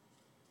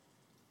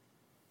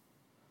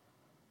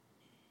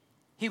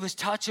 He was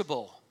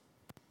touchable.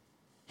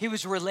 He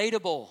was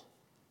relatable.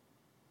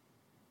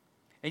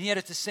 And yet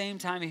at the same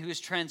time, he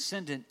was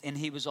transcendent, and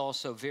he was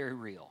also very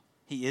real.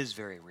 He is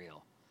very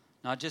real.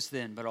 Not just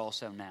then, but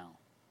also now.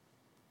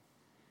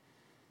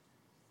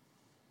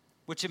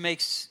 Which it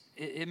makes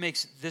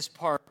this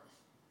part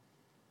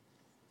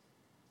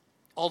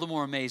all the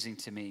more amazing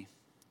to me.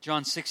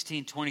 John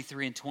 16,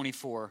 23 and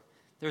 24.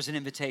 There's an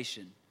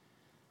invitation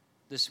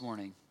this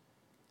morning.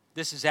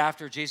 This is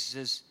after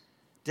Jesus'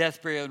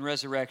 death, burial, and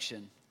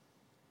resurrection.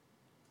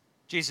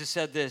 Jesus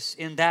said this,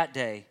 "In that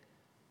day,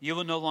 you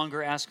will no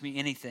longer ask me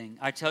anything.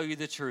 I tell you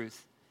the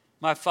truth.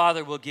 My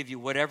Father will give you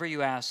whatever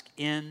you ask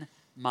in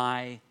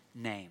my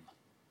name.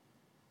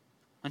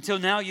 Until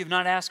now, you've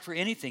not asked for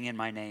anything in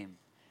my name.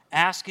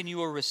 Ask and you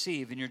will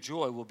receive, and your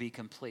joy will be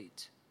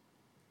complete."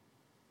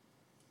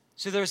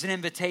 So there's an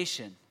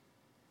invitation.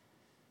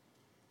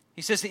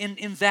 He says,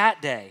 in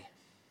that day.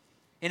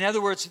 In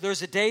other words,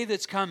 there's a day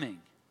that's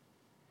coming.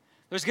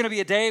 There's going to be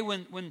a day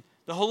when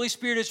the Holy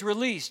Spirit is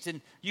released.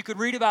 And you could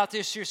read about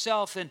this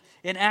yourself in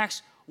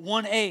Acts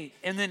 1:8.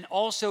 And then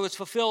also it's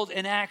fulfilled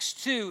in Acts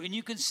 2. And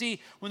you can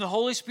see when the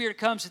Holy Spirit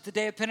comes at the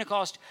day of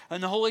Pentecost,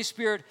 and the Holy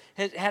Spirit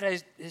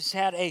has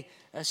had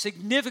a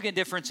significant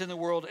difference in the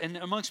world and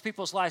amongst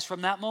people's lives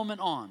from that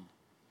moment on.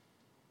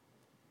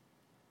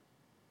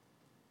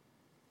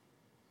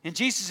 And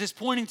Jesus is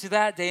pointing to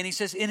that day, and he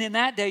says, "And in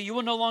that day, you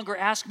will no longer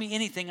ask me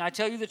anything. I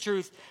tell you the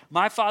truth,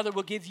 my Father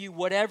will give you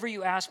whatever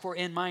you ask for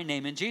in my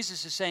name." And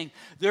Jesus is saying,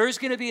 there is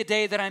going to be a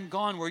day that I'm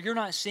gone where you're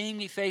not seeing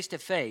me face to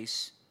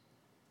face.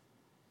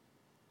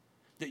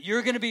 That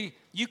you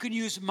can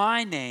use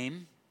my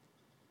name,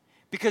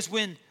 because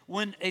when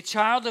a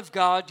child of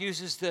God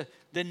uses the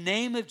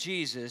name of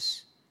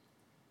Jesus,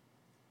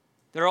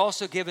 they're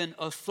also given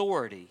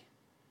authority.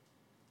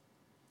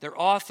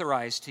 They're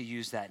authorized to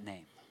use that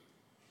name.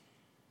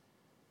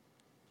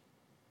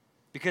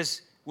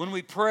 Because when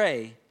we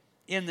pray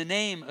in the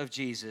name of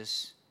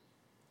Jesus,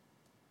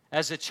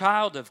 as a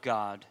child of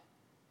God,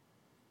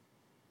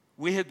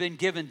 we have been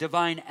given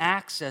divine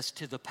access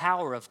to the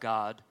power of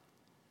God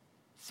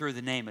through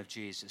the name of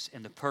Jesus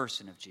and the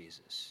person of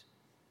Jesus.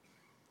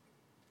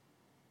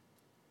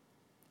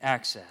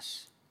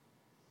 Access.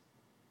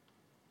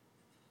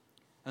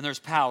 And there's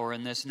power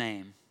in this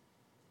name.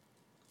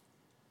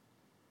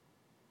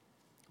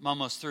 I'm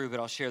almost through, but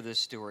I'll share this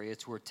story.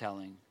 It's worth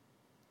telling.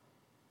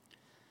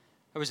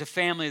 There was a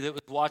family that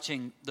was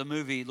watching the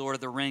movie Lord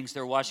of the Rings. They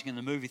were watching in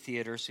the movie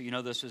theater, so you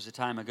know this was a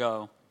time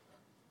ago.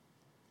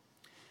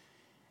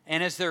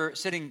 And as they're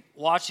sitting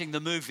watching the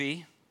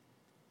movie,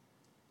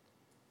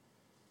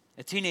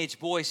 a teenage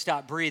boy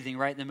stopped breathing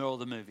right in the middle of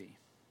the movie.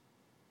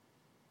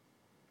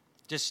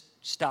 Just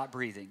stopped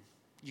breathing.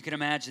 You can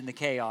imagine the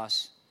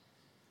chaos.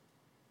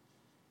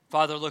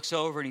 Father looks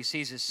over and he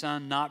sees his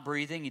son not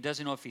breathing. He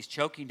doesn't know if he's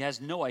choking. He has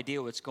no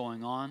idea what's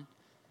going on.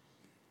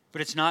 But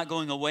it's not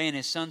going away, and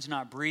his son's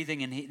not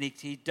breathing, and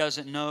he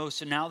doesn't know.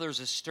 So now there's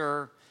a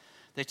stir.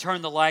 They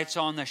turn the lights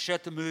on. They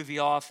shut the movie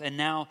off, and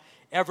now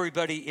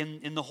everybody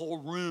in the whole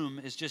room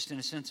is just in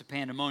a sense of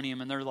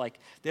pandemonium, and they're like,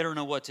 they don't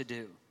know what to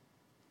do.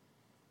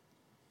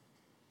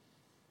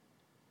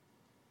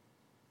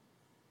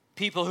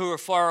 People who are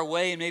far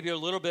away and maybe a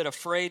little bit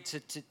afraid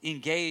to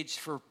engage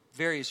for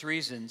various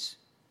reasons,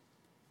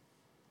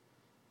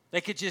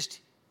 they could just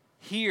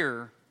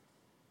hear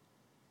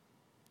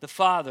the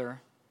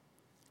father,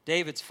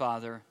 David's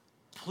father,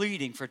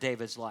 pleading for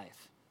David's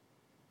life.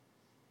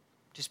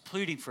 Just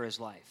pleading for his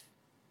life.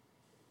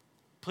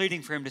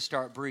 Pleading for him to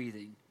start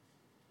breathing.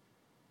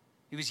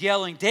 He was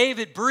yelling,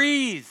 "David,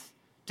 breathe!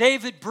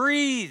 David,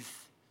 breathe!"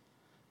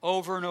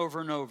 Over and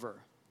over and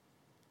over.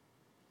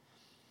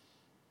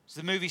 As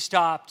the movie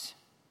stopped,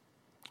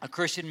 a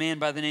Christian man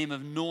by the name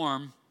of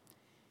Norm,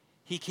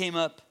 he came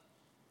up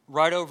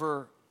right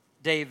over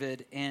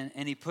David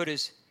and he put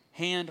his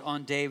hand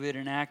on David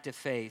in an act of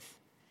faith.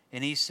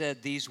 And he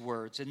said these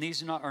words, and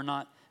these are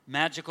not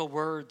magical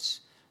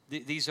words.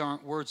 These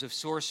aren't words of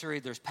sorcery.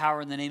 There's power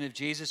in the name of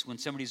Jesus when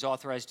somebody's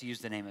authorized to use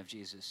the name of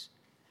Jesus.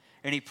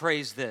 And he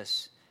prays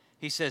this.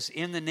 He says,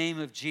 "In the name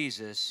of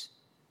Jesus,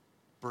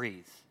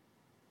 breathe."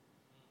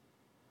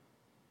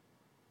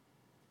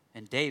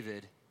 and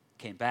David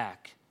came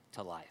back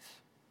to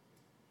life.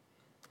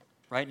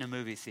 Right in a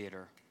movie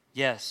theater.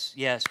 Yes,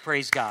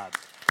 praise God.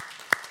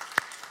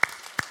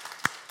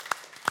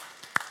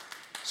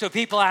 So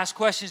people ask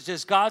questions,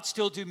 does God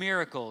still do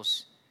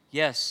miracles?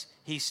 Yes,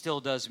 he still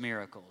does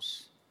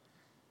miracles.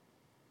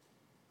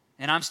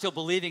 And I'm still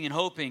believing and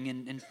hoping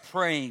and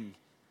praying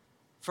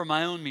for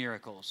my own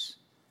miracles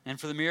and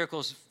for the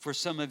miracles for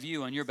some of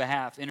you on your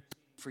behalf, interceding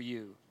for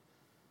you.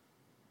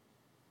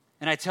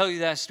 And I tell you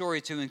that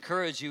story to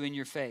encourage you in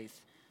your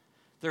faith.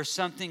 There's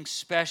something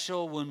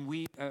special when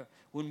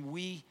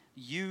we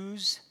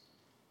use,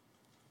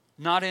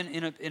 not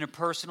in a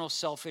personal,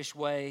 selfish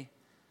way,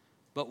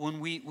 but when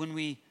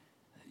we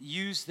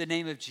use the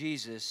name of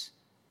Jesus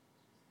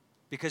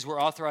because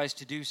we're authorized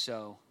to do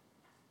so,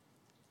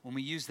 when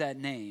we use that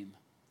name,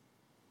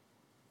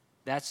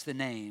 that's the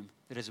name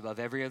that is above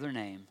every other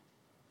name,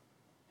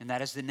 and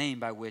that is the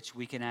name by which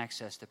we can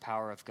access the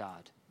power of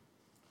God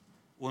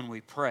when we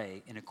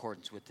pray in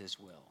accordance with His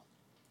will.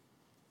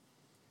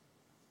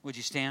 Would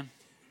you stand?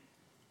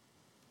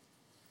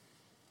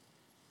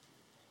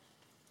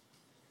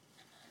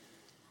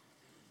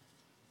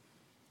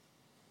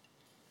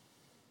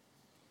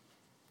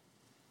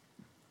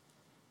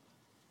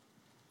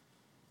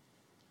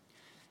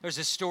 There's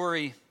a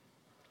story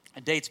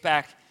that dates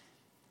back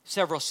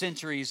several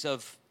centuries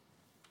of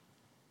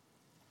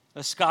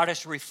a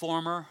Scottish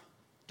reformer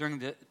during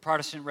the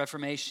Protestant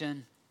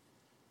Reformation,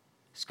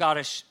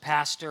 Scottish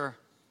pastor,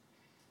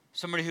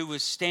 somebody who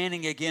was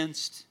standing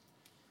against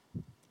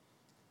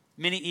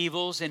many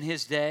evils in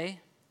his day.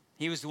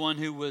 He was the one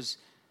who was,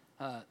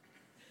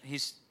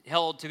 he's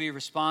held to be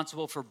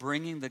responsible for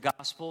bringing the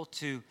gospel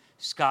to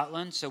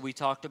Scotland. So we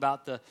talked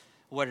about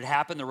what had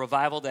happened, the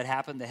revival that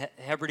happened, the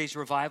Hebrides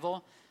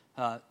revival.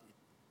 The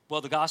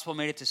gospel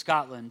made it to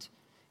Scotland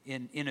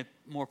in a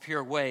more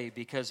pure way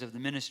because of the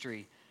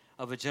ministry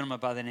of a gentleman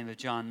by the name of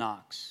John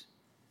Knox.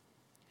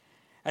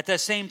 At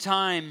that same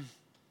time,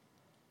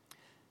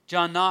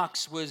 John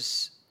Knox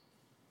was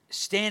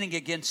standing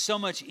against so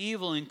much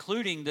evil,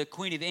 including the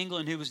Queen of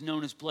England, who was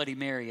known as Bloody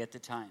Mary at the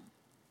time.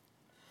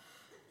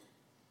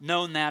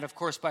 Known that, of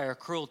course, by her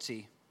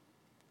cruelty.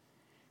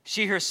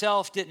 She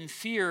herself didn't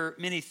fear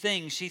many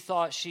things. She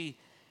thought she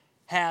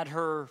had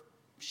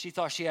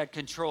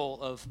control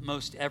of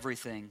most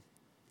everything.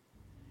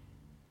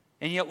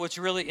 And yet what's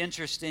really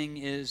interesting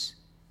is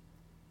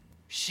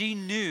she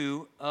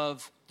knew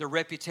of the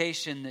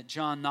reputation that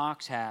John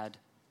Knox had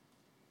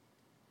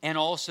and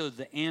also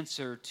the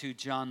answer to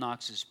John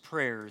Knox's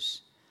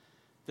prayers,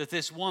 that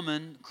this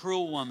woman,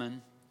 cruel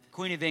woman,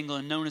 Queen of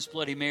England, known as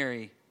Bloody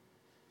Mary,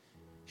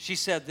 she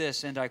said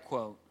this, and I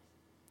quote,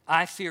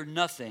 "I fear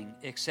nothing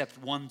except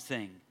one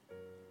thing,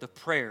 the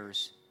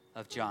prayers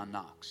of John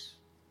Knox."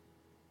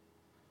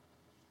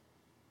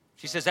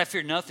 She says, "I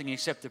fear nothing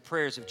except the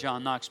prayers of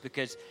John Knox,"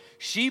 because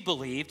she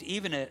believed,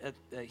 even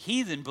a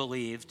heathen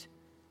believed,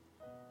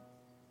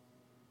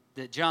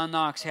 that John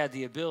Knox had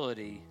the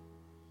ability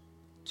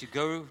to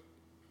go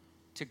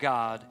to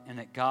God and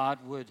that God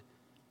would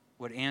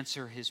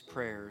answer his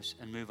prayers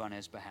and move on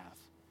his behalf.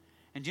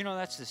 And do you know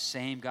that's the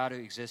same God who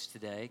exists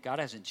today? God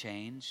hasn't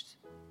changed.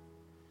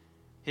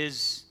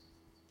 His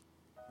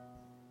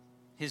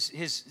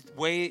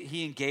way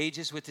he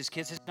engages with his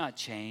kids has not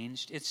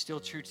changed. It's still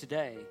true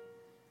today.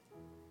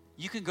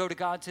 You can go to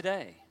God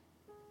today.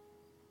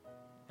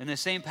 And the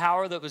same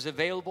power that was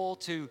available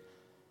to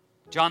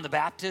John the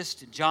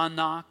Baptist, John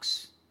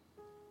Knox,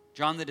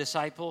 John the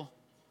disciple,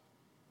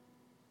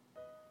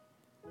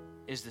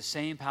 is the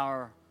same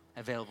power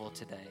available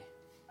today.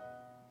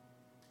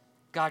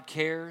 God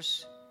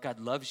cares. God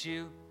loves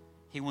you.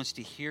 He wants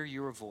to hear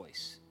your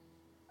voice.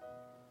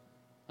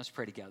 Let's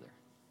pray together.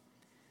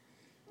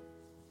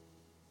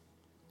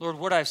 Lord,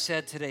 what I've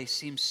said today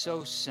seems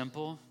so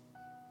simple.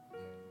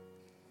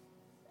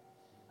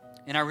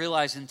 And I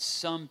realize in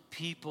some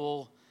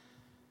people,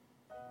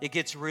 it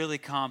gets really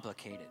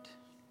complicated.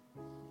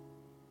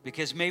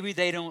 Because maybe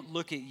they don't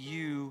look at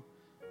you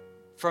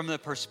from the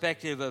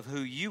perspective of who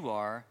you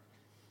are.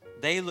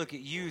 They look at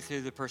you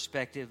through the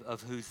perspective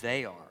of who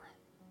they are.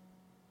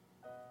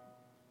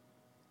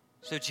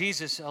 So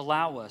Jesus,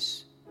 allow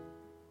us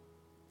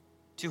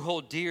to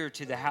hold dear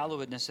to the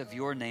hallowedness of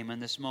your name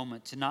in this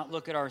moment, to not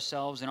look at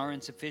ourselves and our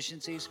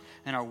insufficiencies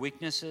and our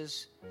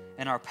weaknesses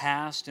and our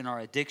past and our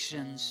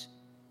addictions.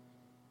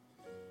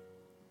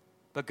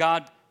 But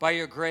God, by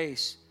your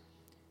grace,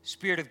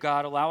 Spirit of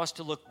God, allow us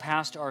to look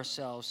past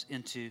ourselves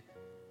into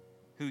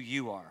who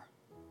you are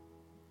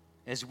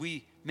as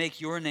we make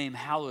your name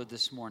hallowed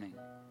this morning.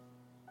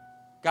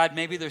 God,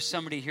 maybe there's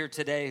somebody here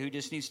today who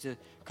just needs to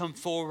come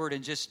forward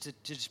and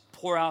just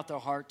pour out their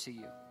heart to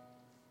you.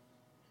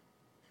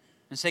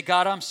 And say,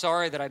 God, I'm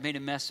sorry that I made a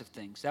mess of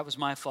things. That was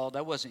my fault.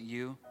 That wasn't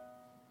you.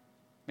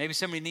 Maybe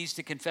somebody needs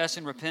to confess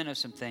and repent of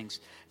some things.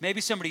 Maybe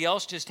somebody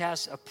else just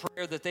has a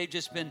prayer that they've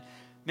just been,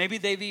 maybe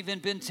they've even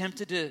been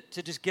tempted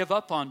to just give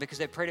up on because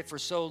they prayed it for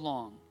so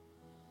long.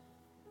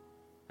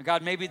 And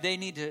God, maybe they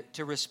need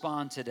to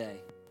respond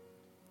today.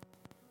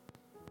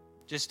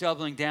 just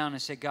doubling down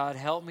and say, God,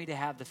 help me to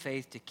have the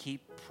faith to keep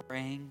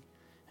praying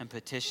and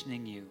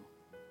petitioning you.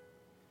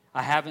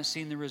 I haven't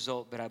seen the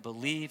result, but I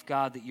believe,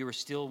 God, that you are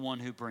still one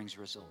who brings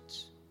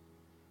results.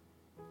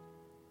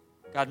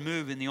 God,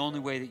 move in the only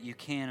way that you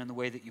can and the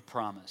way that you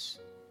promise,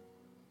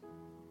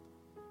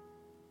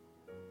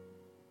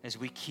 as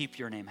we keep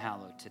your name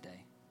hallowed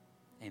today.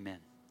 Amen.